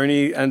missionary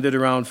journey ended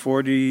around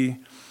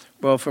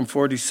from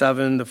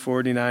 47 to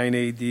 49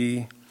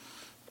 AD.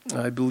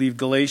 I believe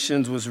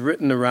Galatians was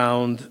written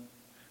around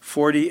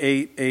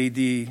 48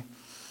 AD,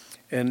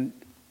 and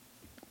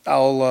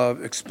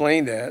I'll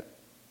explain that.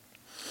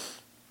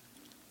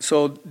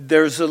 So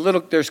there's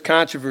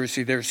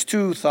controversy. There's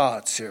two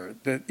thoughts here,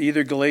 that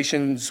either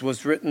Galatians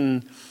was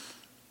written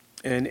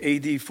in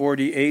AD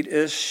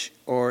 48-ish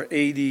or AD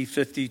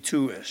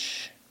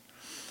 52-ish.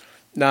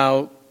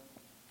 Now,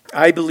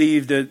 I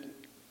believe that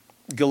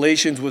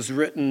Galatians was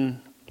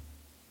written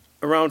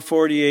around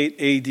 48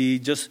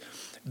 AD, just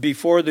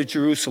before the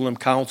Jerusalem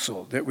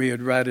Council that we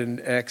had read in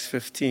Acts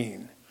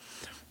 15.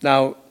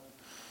 Now,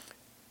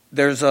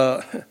 there's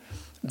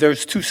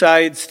two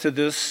sides to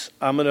this.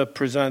 I'm going to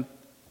present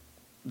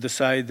the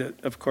side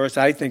that, of course,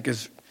 I think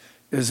is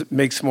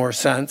makes more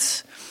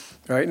sense,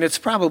 right? And it's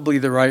probably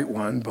the right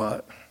one,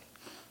 but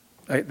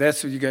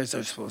that's what you guys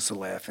are supposed to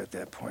laugh at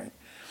that point.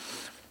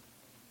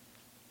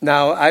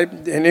 Now,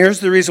 and here's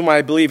the reason why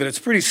I believe it. It's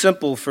pretty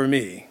simple for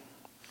me.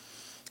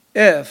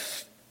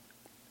 If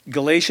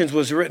Galatians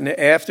was written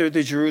after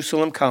the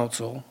Jerusalem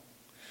Council,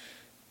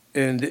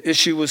 and the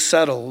issue was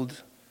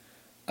settled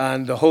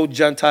on the whole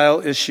Gentile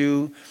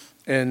issue,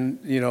 and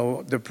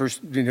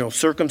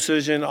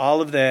circumcision, all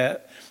of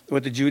that,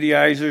 what the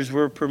Judaizers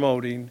were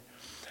promoting,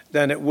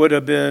 then it would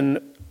have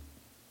been,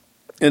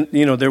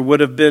 there would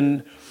have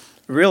been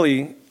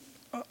really,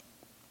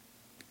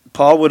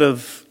 Paul would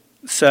have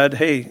said,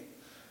 hey,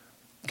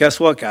 guess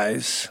what,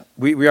 guys?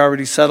 We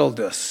already settled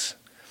this.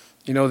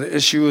 The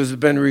issue has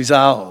been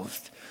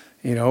resolved.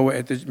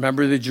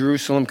 Remember the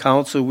Jerusalem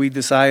Council, we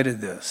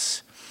decided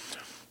this.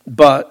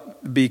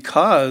 But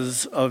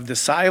because of the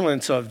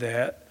silence of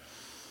that,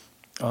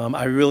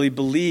 I really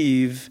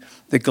believe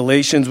that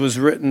Galatians was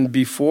written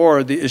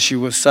before the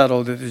issue was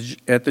settled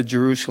at the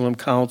Jerusalem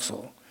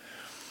Council.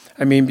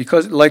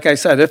 Because, like I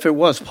said, if it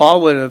was,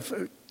 Paul would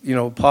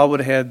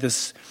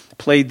have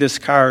played this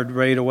card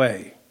right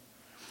away.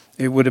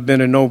 It would have been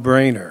a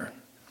no-brainer.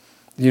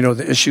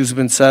 The issue's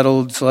been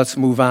settled, so let's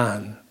move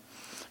on.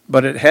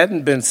 But it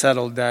hadn't been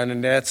settled then,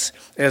 and that's,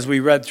 as we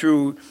read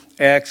through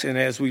Acts and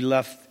as we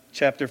left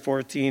chapter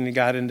 14 and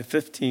got into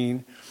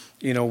 15,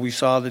 we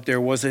saw that there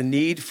was a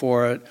need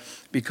for it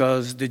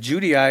because the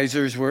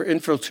Judaizers were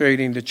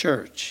infiltrating the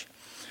church.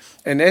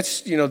 And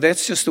that's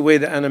just the way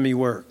the enemy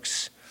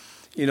works.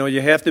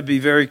 You have to be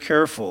very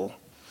careful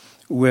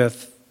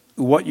with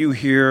what you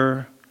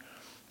hear.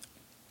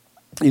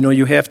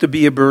 You have to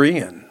be a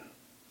Berean.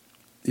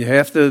 You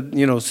have to,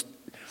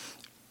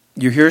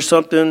 you hear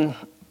something,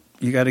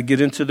 you got to get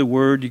into the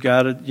Word, you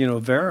got to,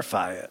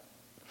 verify it.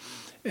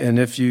 And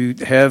if you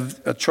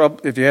have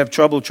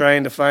trouble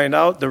trying to find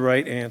out the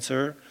right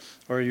answer,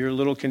 or you're a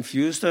little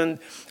confused, then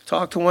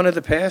talk to one of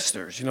the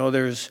pastors.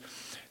 There's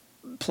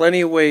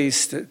plenty of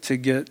ways to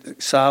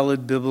get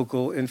solid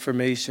biblical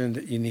information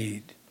that you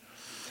need.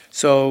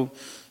 So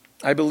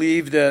I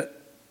believe that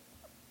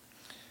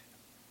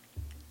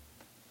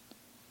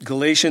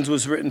Galatians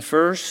was written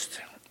first,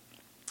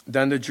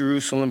 then the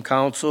Jerusalem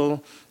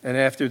Council, and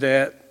after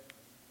that,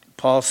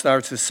 Paul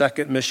starts his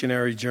second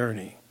missionary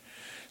journey.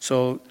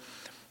 So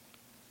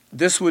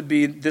this would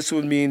mean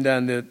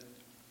then that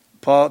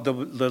Paul, the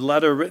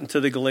letter written to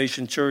the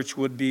Galatian church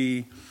would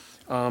be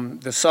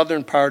the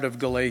southern part of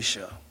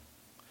Galatia.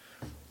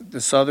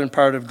 The southern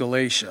part of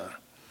Galatia.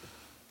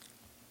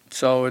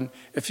 So, and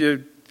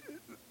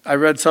I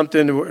read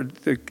something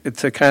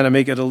to kind of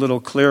make it a little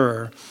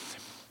clearer.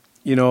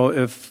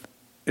 If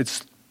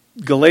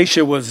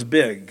Galatia was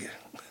big,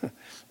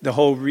 the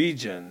whole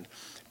region,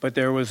 but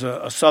there was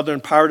a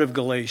southern part of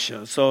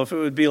Galatia. So if it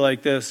would be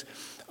like this,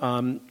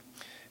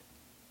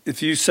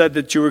 if you said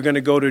that you were going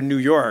to go to New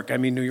York, I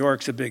mean, New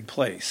York's a big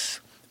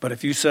place. But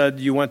if you said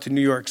you went to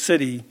New York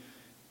City,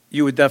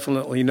 you would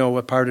definitely know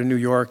what part of New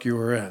York you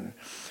were in.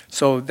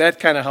 So that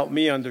kind of helped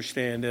me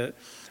understand it,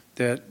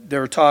 that they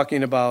were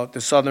talking about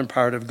the southern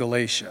part of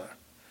Galatia.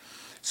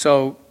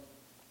 So,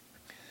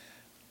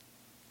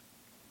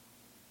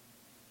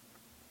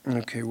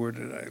 okay, where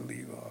did I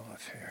leave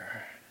off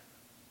here?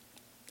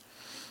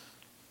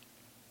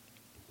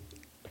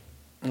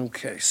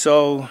 Okay,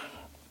 so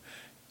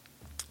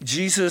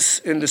Jesus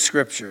in the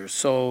Scriptures.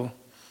 So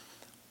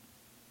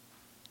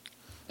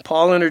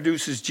Paul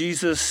introduces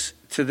Jesus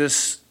to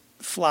this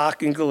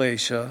flock in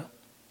Galatia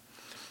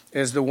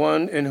as the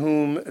one in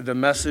whom the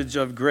message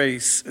of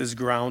grace is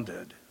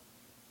grounded.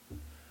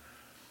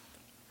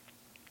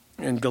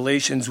 In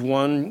Galatians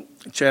 1,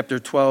 chapter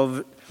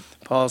 12,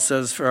 Paul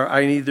says, "For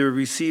I neither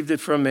received it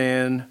from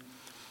man,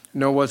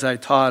 nor was I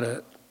taught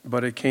it,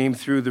 but it came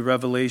through the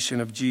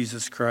revelation of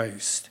Jesus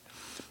Christ."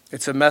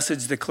 It's a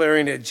message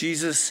declaring that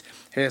Jesus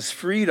has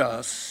freed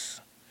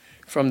us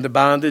from the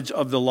bondage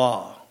of the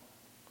law.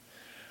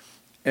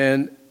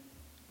 And,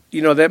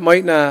 that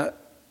might not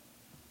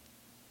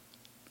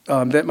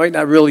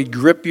really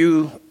grip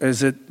you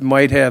as it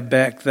might have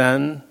back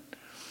then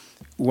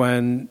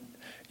when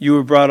you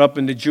were brought up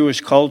in the Jewish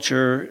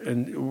culture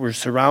and were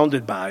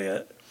surrounded by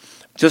it.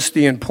 Just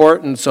the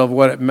importance of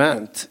what it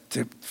meant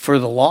for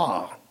the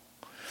law.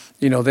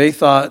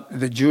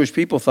 The Jewish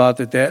people thought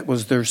that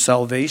was their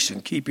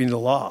salvation, keeping the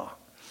law.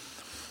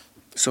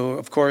 So,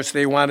 of course,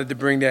 they wanted to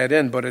bring that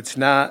in, but it's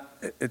not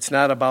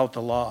about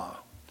the law.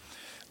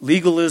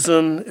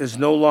 Legalism is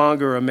no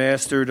longer a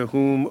master to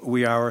whom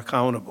we are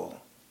accountable.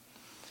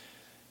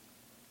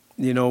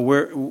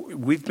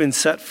 We've been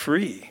set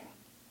free.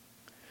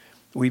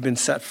 We've been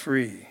set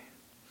free.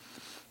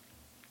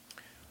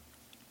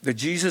 The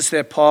Jesus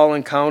that Paul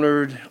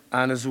encountered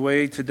on his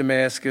way to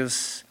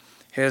Damascus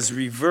has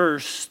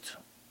reversed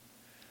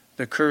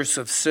the curse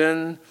of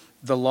sin,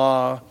 the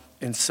law,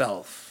 and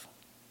self.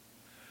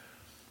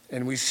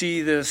 And we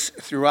see this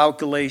throughout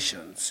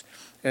Galatians.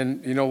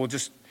 And, we'll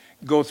just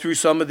go through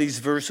some of these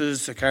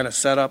verses to kind of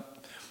set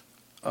up,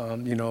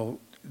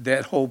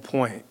 that whole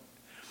point.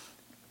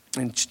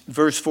 In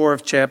verse 4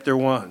 of chapter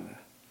 1,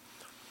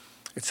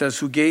 it says,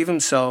 "Who gave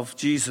himself,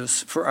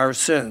 Jesus, for our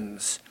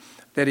sins,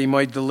 that he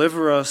might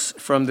deliver us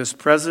from this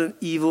present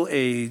evil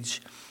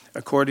age,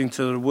 according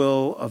to the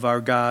will of our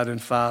God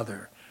and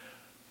Father."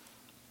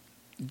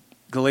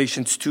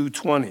 Galatians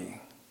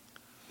 2:20,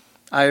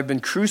 "I have been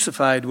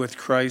crucified with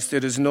Christ.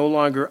 It is no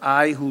longer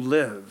I who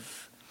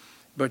live,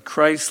 but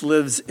Christ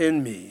lives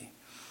in me.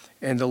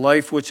 And the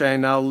life which I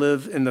now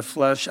live in the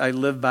flesh, I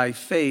live by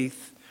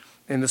faith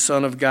in the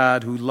Son of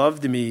God who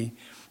loved me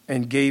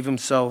and gave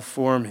himself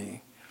for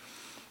me."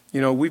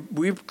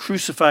 We're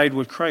crucified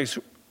with Christ.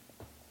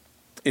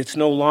 It's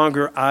no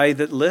longer I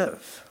that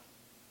live.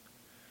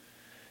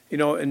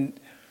 And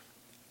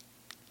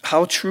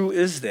how true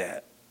is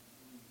that?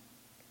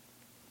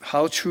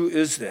 How true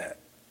is that?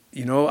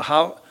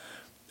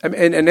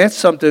 And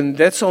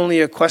that's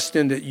only a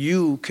question that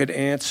you could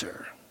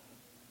answer.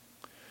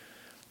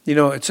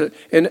 It's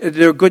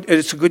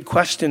a good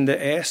question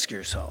to ask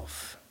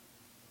yourself.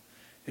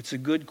 It's a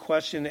good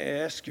question to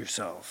ask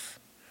yourself.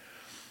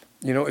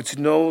 It's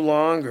no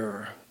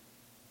longer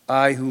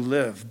I who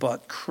live,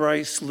 but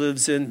Christ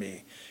lives in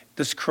me.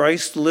 Does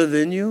Christ live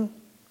in you?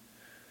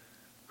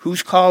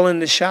 Who's calling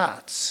the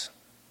shots?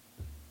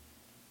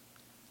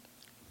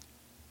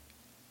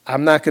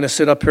 I'm not going to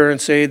sit up here and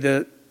say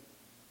that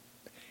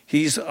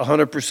he's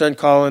 100%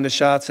 calling the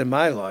shots in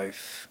my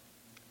life.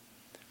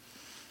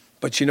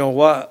 But you know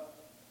what?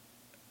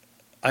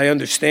 I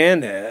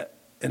understand that,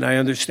 and I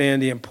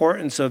understand the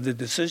importance of the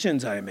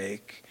decisions I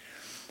make.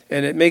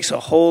 And it makes a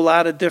whole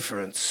lot of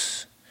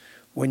difference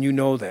when you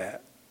know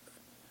that.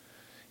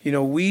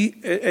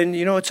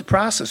 It's a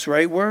process,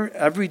 right?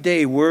 Every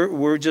day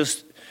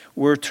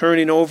we're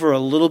turning over a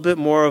little bit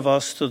more of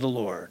us to the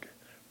Lord,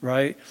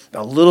 right?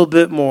 A little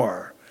bit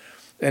more.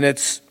 And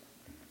it's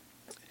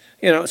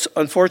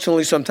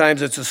unfortunately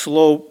sometimes it's a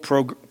slow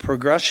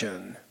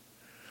progression.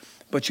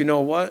 But you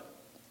know what?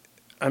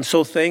 I'm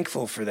so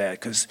thankful for that,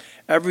 because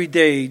every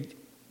day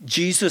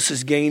Jesus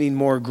is gaining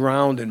more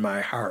ground in my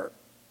heart.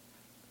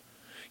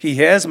 He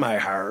has my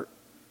heart.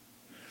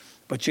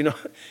 But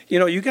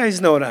you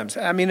guys know what I'm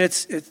saying. I mean,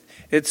 it's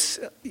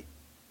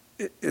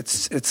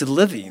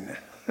living.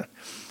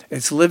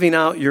 It's living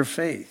out your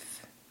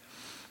faith.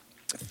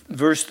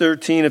 Verse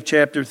 13 of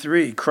chapter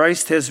 3,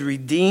 "Christ has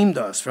redeemed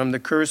us from the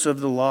curse of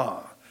the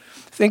law."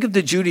 Think of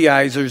the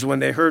Judaizers when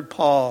they heard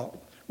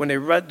Paul, when they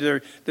read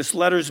this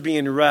letter's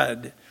being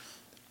read,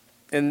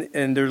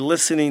 and they're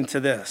listening to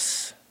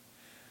this.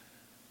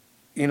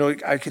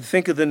 I could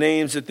think of the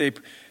names that they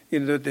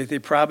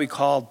probably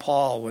called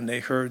Paul when they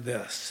heard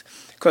this.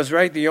 Because,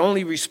 right, the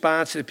only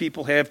response that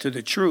people have to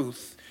the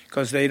truth,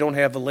 because they don't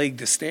have a leg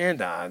to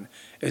stand on,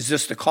 is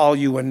just to call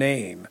you a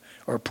name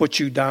or put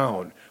you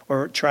down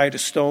or try to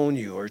stone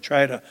you or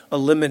try to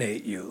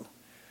eliminate you.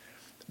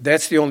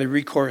 That's the only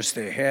recourse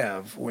they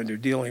have when they're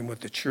dealing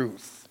with the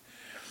truth.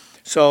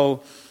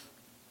 So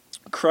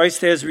Christ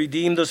has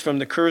redeemed us from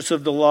the curse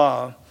of the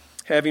law,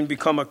 having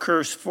become a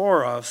curse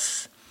for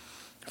us.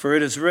 For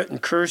it is written,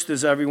 cursed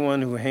is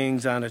everyone who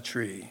hangs on a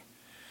tree.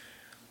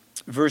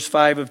 Verse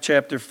 5 of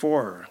chapter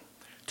 4,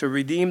 to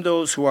redeem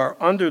those who are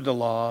under the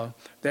law,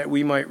 that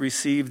we might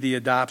receive the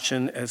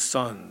adoption as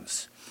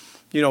sons.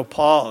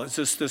 Paul, it's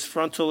just this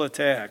frontal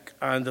attack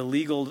on the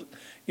legal,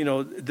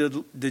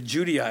 the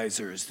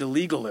Judaizers, the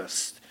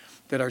legalists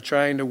that are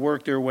trying to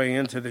work their way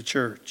into the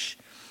church.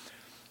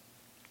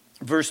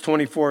 Verse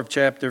 24 of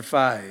chapter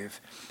 5,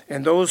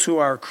 and those who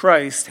are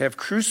Christ have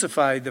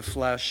crucified the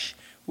flesh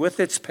with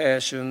its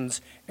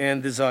passions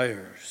and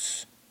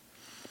desires.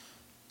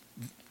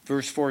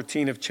 Verse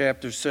 14 of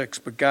chapter 6,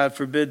 but God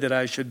forbid that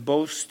I should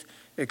boast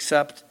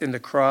except in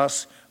the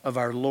cross of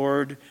our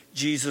Lord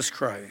Jesus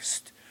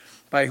Christ,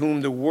 by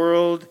whom the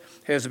world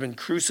has been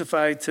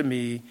crucified to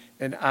me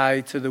and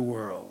I to the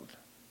world.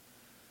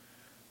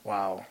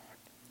 Wow.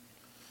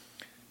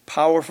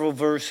 Powerful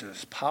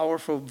verses.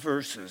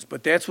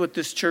 But that's what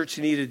this church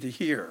needed to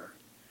hear.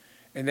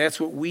 And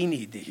that's what we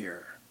need to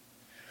hear.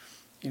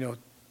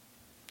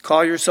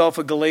 Call yourself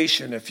a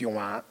Galatian if you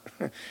want.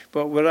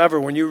 But whatever,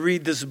 when you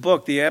read this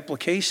book, the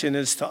application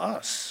is to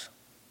us.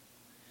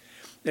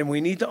 And we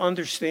need to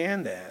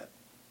understand that.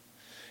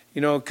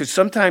 Because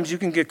sometimes you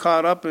can get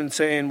caught up in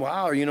saying,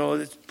 wow,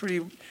 it's a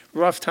pretty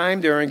rough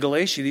time there in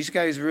Galatia. These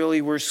guys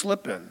really were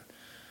slipping.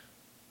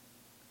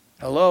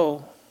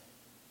 Hello?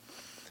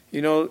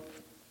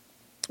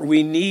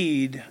 We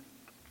need,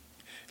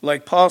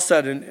 like Paul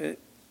said, and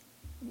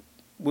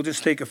we'll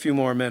just take a few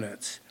more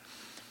minutes.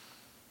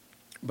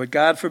 But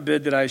God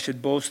forbid that I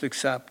should boast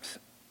except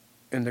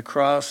in the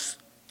cross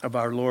of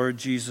our Lord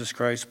Jesus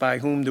Christ, by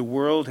whom the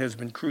world has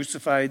been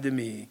crucified to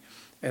me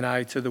and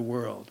I to the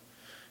world.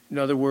 In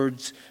other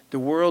words, the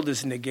world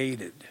is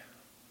negated.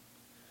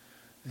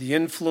 The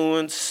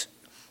influence,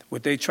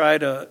 what they try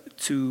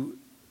to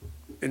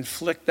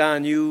inflict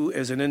on you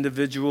as an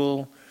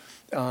individual,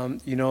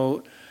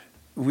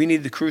 we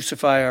need to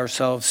crucify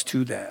ourselves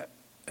to that.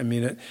 I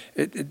mean,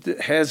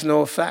 it has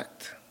no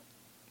effect.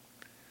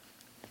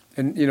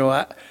 And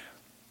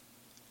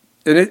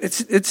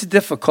it's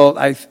difficult.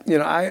 I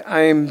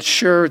am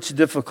sure it's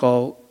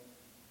difficult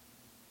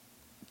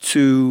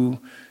to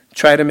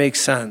try to make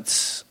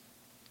sense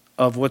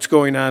of what's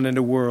going on in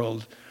the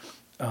world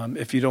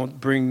if you don't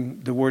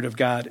bring the Word of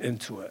God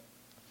into it.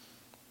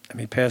 I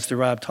mean, Pastor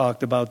Rob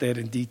talked about that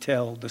in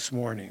detail this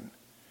morning.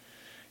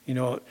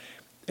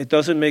 It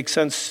doesn't make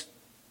sense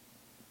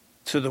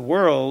to the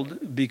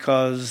world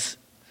because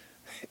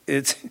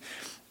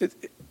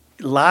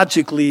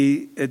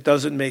logically, it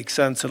doesn't make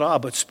sense at all,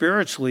 but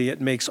spiritually,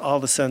 it makes all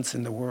the sense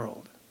in the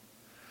world.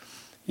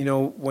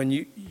 When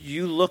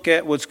you look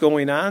at what's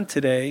going on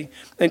today,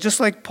 and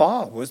just like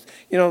Paul was,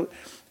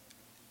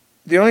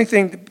 the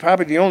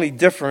only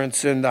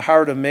difference in the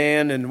heart of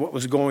man and what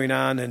was going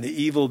on and the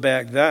evil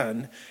back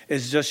then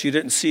is just you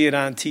didn't see it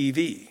on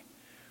TV,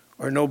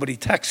 or nobody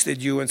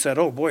texted you and said,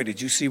 oh boy,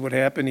 did you see what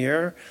happened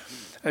here?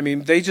 I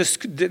mean, they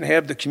just didn't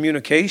have the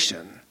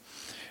communication.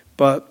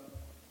 But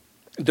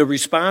the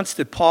response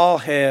that Paul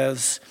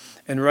has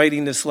in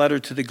writing this letter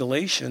to the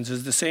Galatians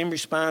is the same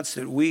response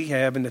that we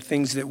have in the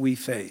things that we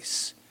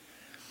face.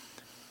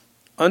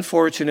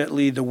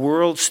 Unfortunately, the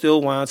world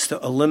still wants to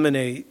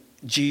eliminate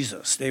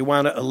Jesus. They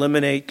want to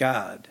eliminate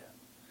God,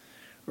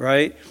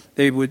 right?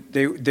 They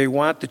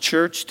want the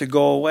church to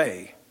go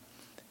away.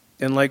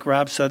 And like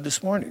Rob said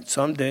this morning,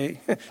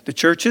 someday the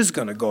church is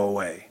going to go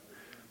away,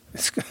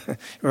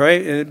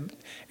 right?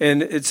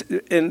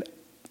 And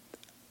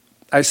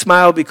I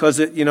smile because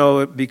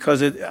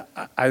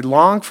I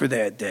long for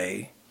that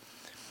day,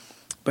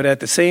 but at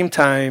the same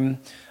time,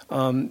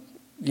 I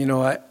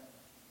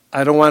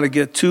don't want to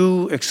get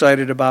too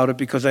excited about it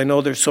because I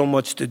know there's so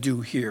much to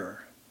do here.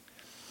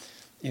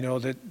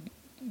 That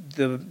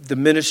the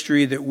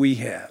ministry that we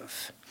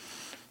have.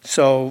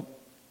 So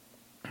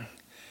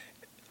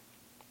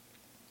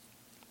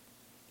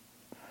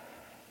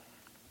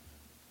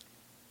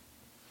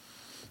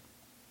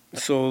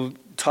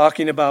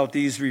talking about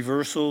these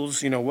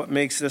reversals, what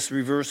makes this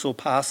reversal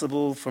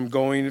possible from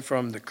going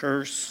from the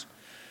curse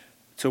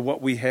to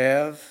what we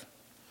have?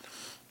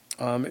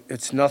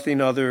 It's nothing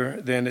other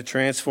than the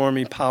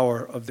transforming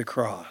power of the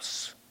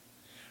cross.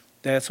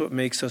 That's what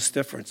makes us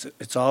different.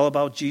 It's all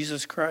about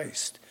Jesus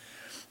Christ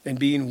and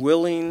being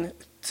willing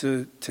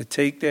to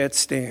take that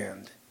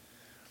stand.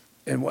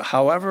 And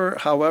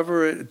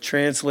however it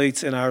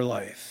translates in our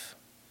life.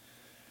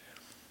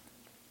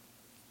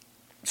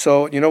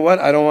 So, you know what?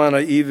 I don't want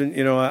to even,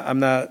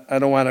 I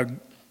don't want to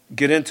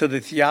get into the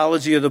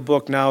theology of the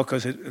book now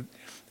because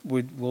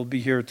we'll be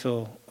here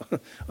till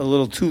a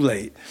little too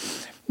late.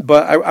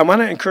 But I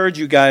want to encourage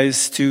you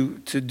guys to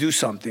do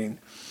something.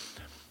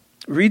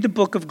 Read the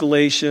book of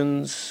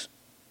Galatians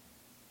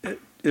at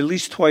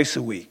least twice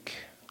a week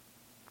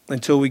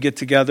until we get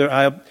together.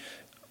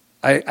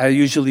 I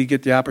usually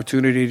get the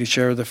opportunity to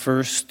share the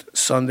first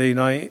Sunday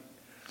night.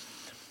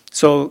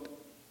 So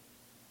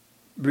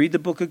read the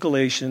book of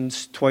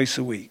Galatians twice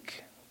a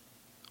week,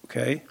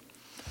 okay?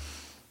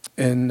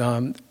 And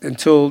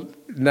until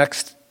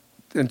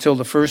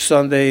the first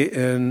Sunday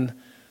in,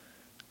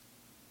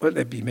 what would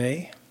that be,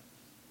 May?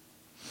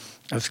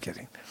 I was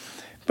kidding.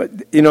 But,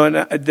 and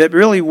that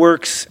really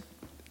works.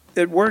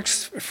 It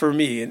works for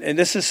me. And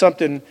this is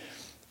something,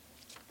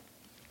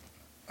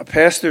 a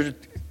pastor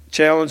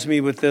challenged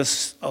me with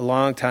this a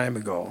long time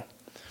ago.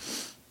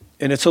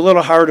 And it's a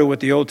little harder with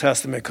the Old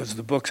Testament because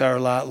the books are a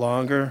lot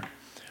longer.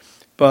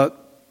 But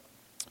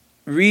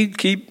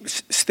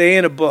stay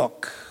in a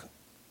book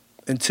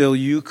until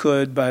you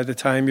could, by the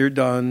time you're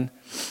done,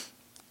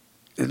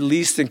 at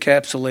least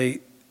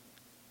encapsulate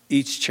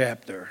each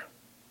chapter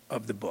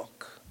of the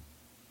book.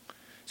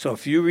 So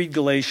if you read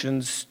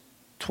Galatians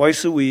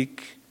twice a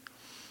week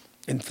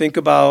and think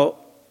about,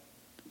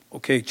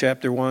 okay,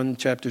 chapter 1,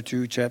 chapter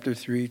 2, chapter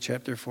 3,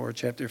 chapter 4,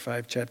 chapter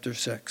 5, chapter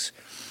 6.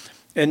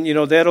 And,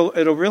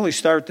 it'll really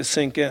start to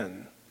sink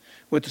in.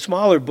 With the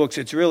smaller books,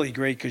 it's really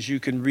great because you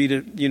can read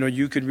it,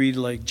 you can read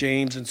like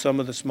James and some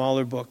of the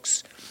smaller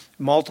books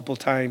multiple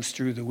times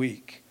through the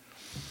week.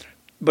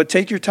 But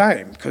take your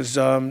time because,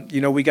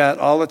 we got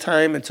all the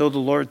time until the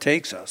Lord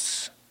takes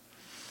us,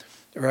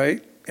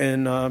 right?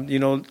 And,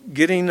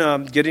 getting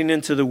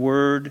into the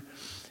Word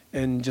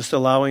and just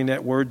allowing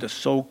that Word to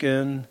soak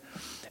in.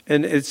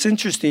 And it's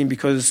interesting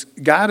because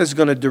God is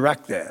going to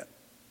direct that.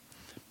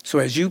 So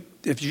as you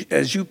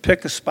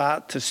pick a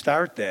spot to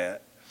start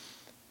that,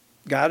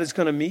 God is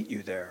going to meet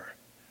you there.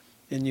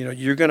 And,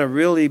 you're going to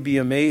really be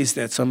amazed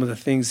at some of the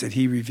things that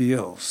he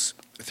reveals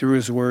through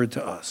his word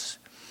to us.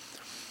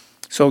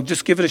 So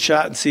just give it a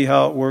shot and see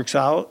how it works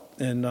out.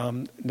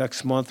 And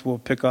next month we'll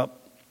pick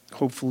up,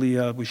 hopefully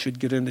we should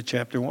get into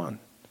chapter 1.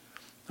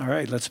 All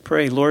right, let's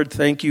pray. Lord,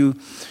 thank you,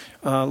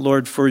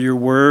 Lord, for your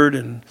word.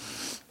 And,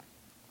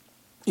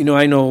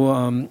 I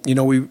know,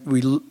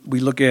 we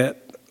look at,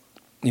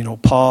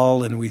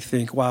 Paul and we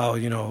think,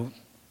 wow,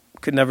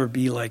 could never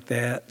be like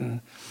that.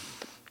 And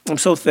I'm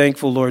so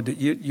thankful, Lord, that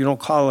you don't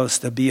call us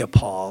to be a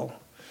Paul.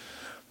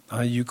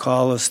 You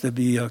call us to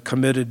be a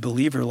committed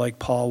believer like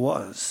Paul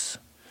was.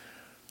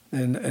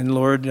 And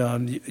Lord,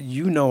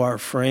 you know our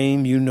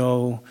frame. You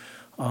know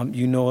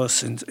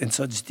us in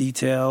such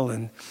detail.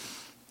 And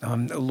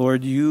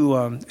Lord,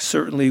 you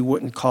certainly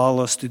wouldn't call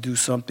us to do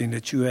something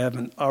that you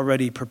haven't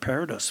already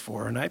prepared us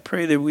for. And I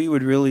pray that we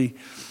would really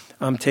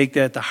take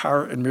that to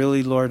heart and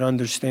really, Lord,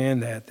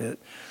 understand that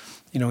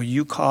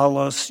you call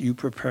us, you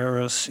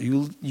prepare us,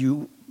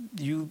 you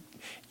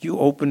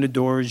open the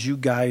doors, you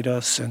guide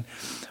us, and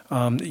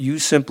you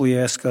simply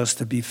ask us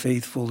to be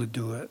faithful to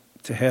do it,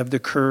 to have the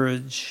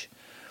courage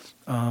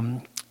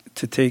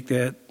to take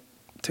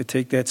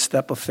that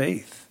step of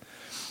faith.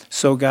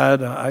 So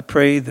God, I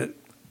pray that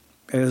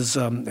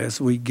as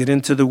we get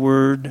into the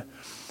Word,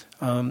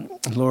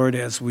 Lord,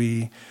 as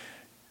we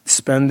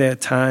spend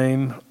that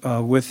time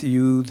with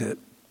you, that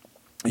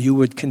you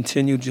would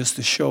continue just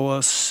to show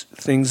us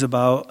things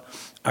about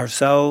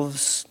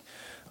ourselves,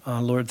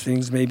 Lord,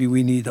 things maybe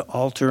we need to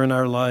alter in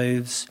our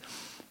lives,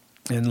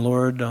 and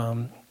Lord,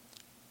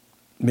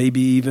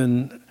 maybe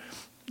even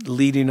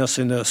leading us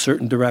in a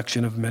certain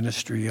direction of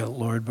ministry,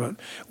 Lord, but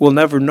we'll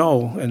never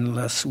know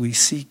unless we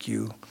seek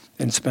you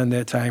and spend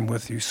that time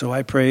with you. So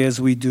I pray as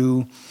we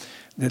do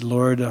that,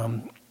 Lord,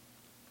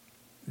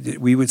 that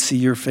we would see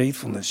your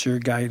faithfulness, your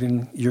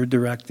guiding, your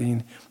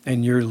directing,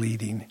 and your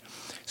leading.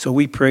 So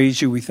we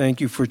praise you. We thank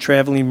you for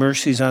traveling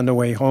mercies on the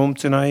way home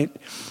tonight.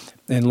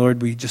 And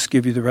Lord, we just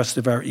give you the rest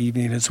of our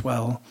evening as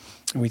well.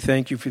 And we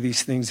thank you for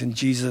these things in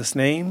Jesus'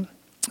 name.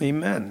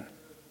 Amen.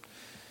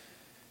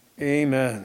 Amen.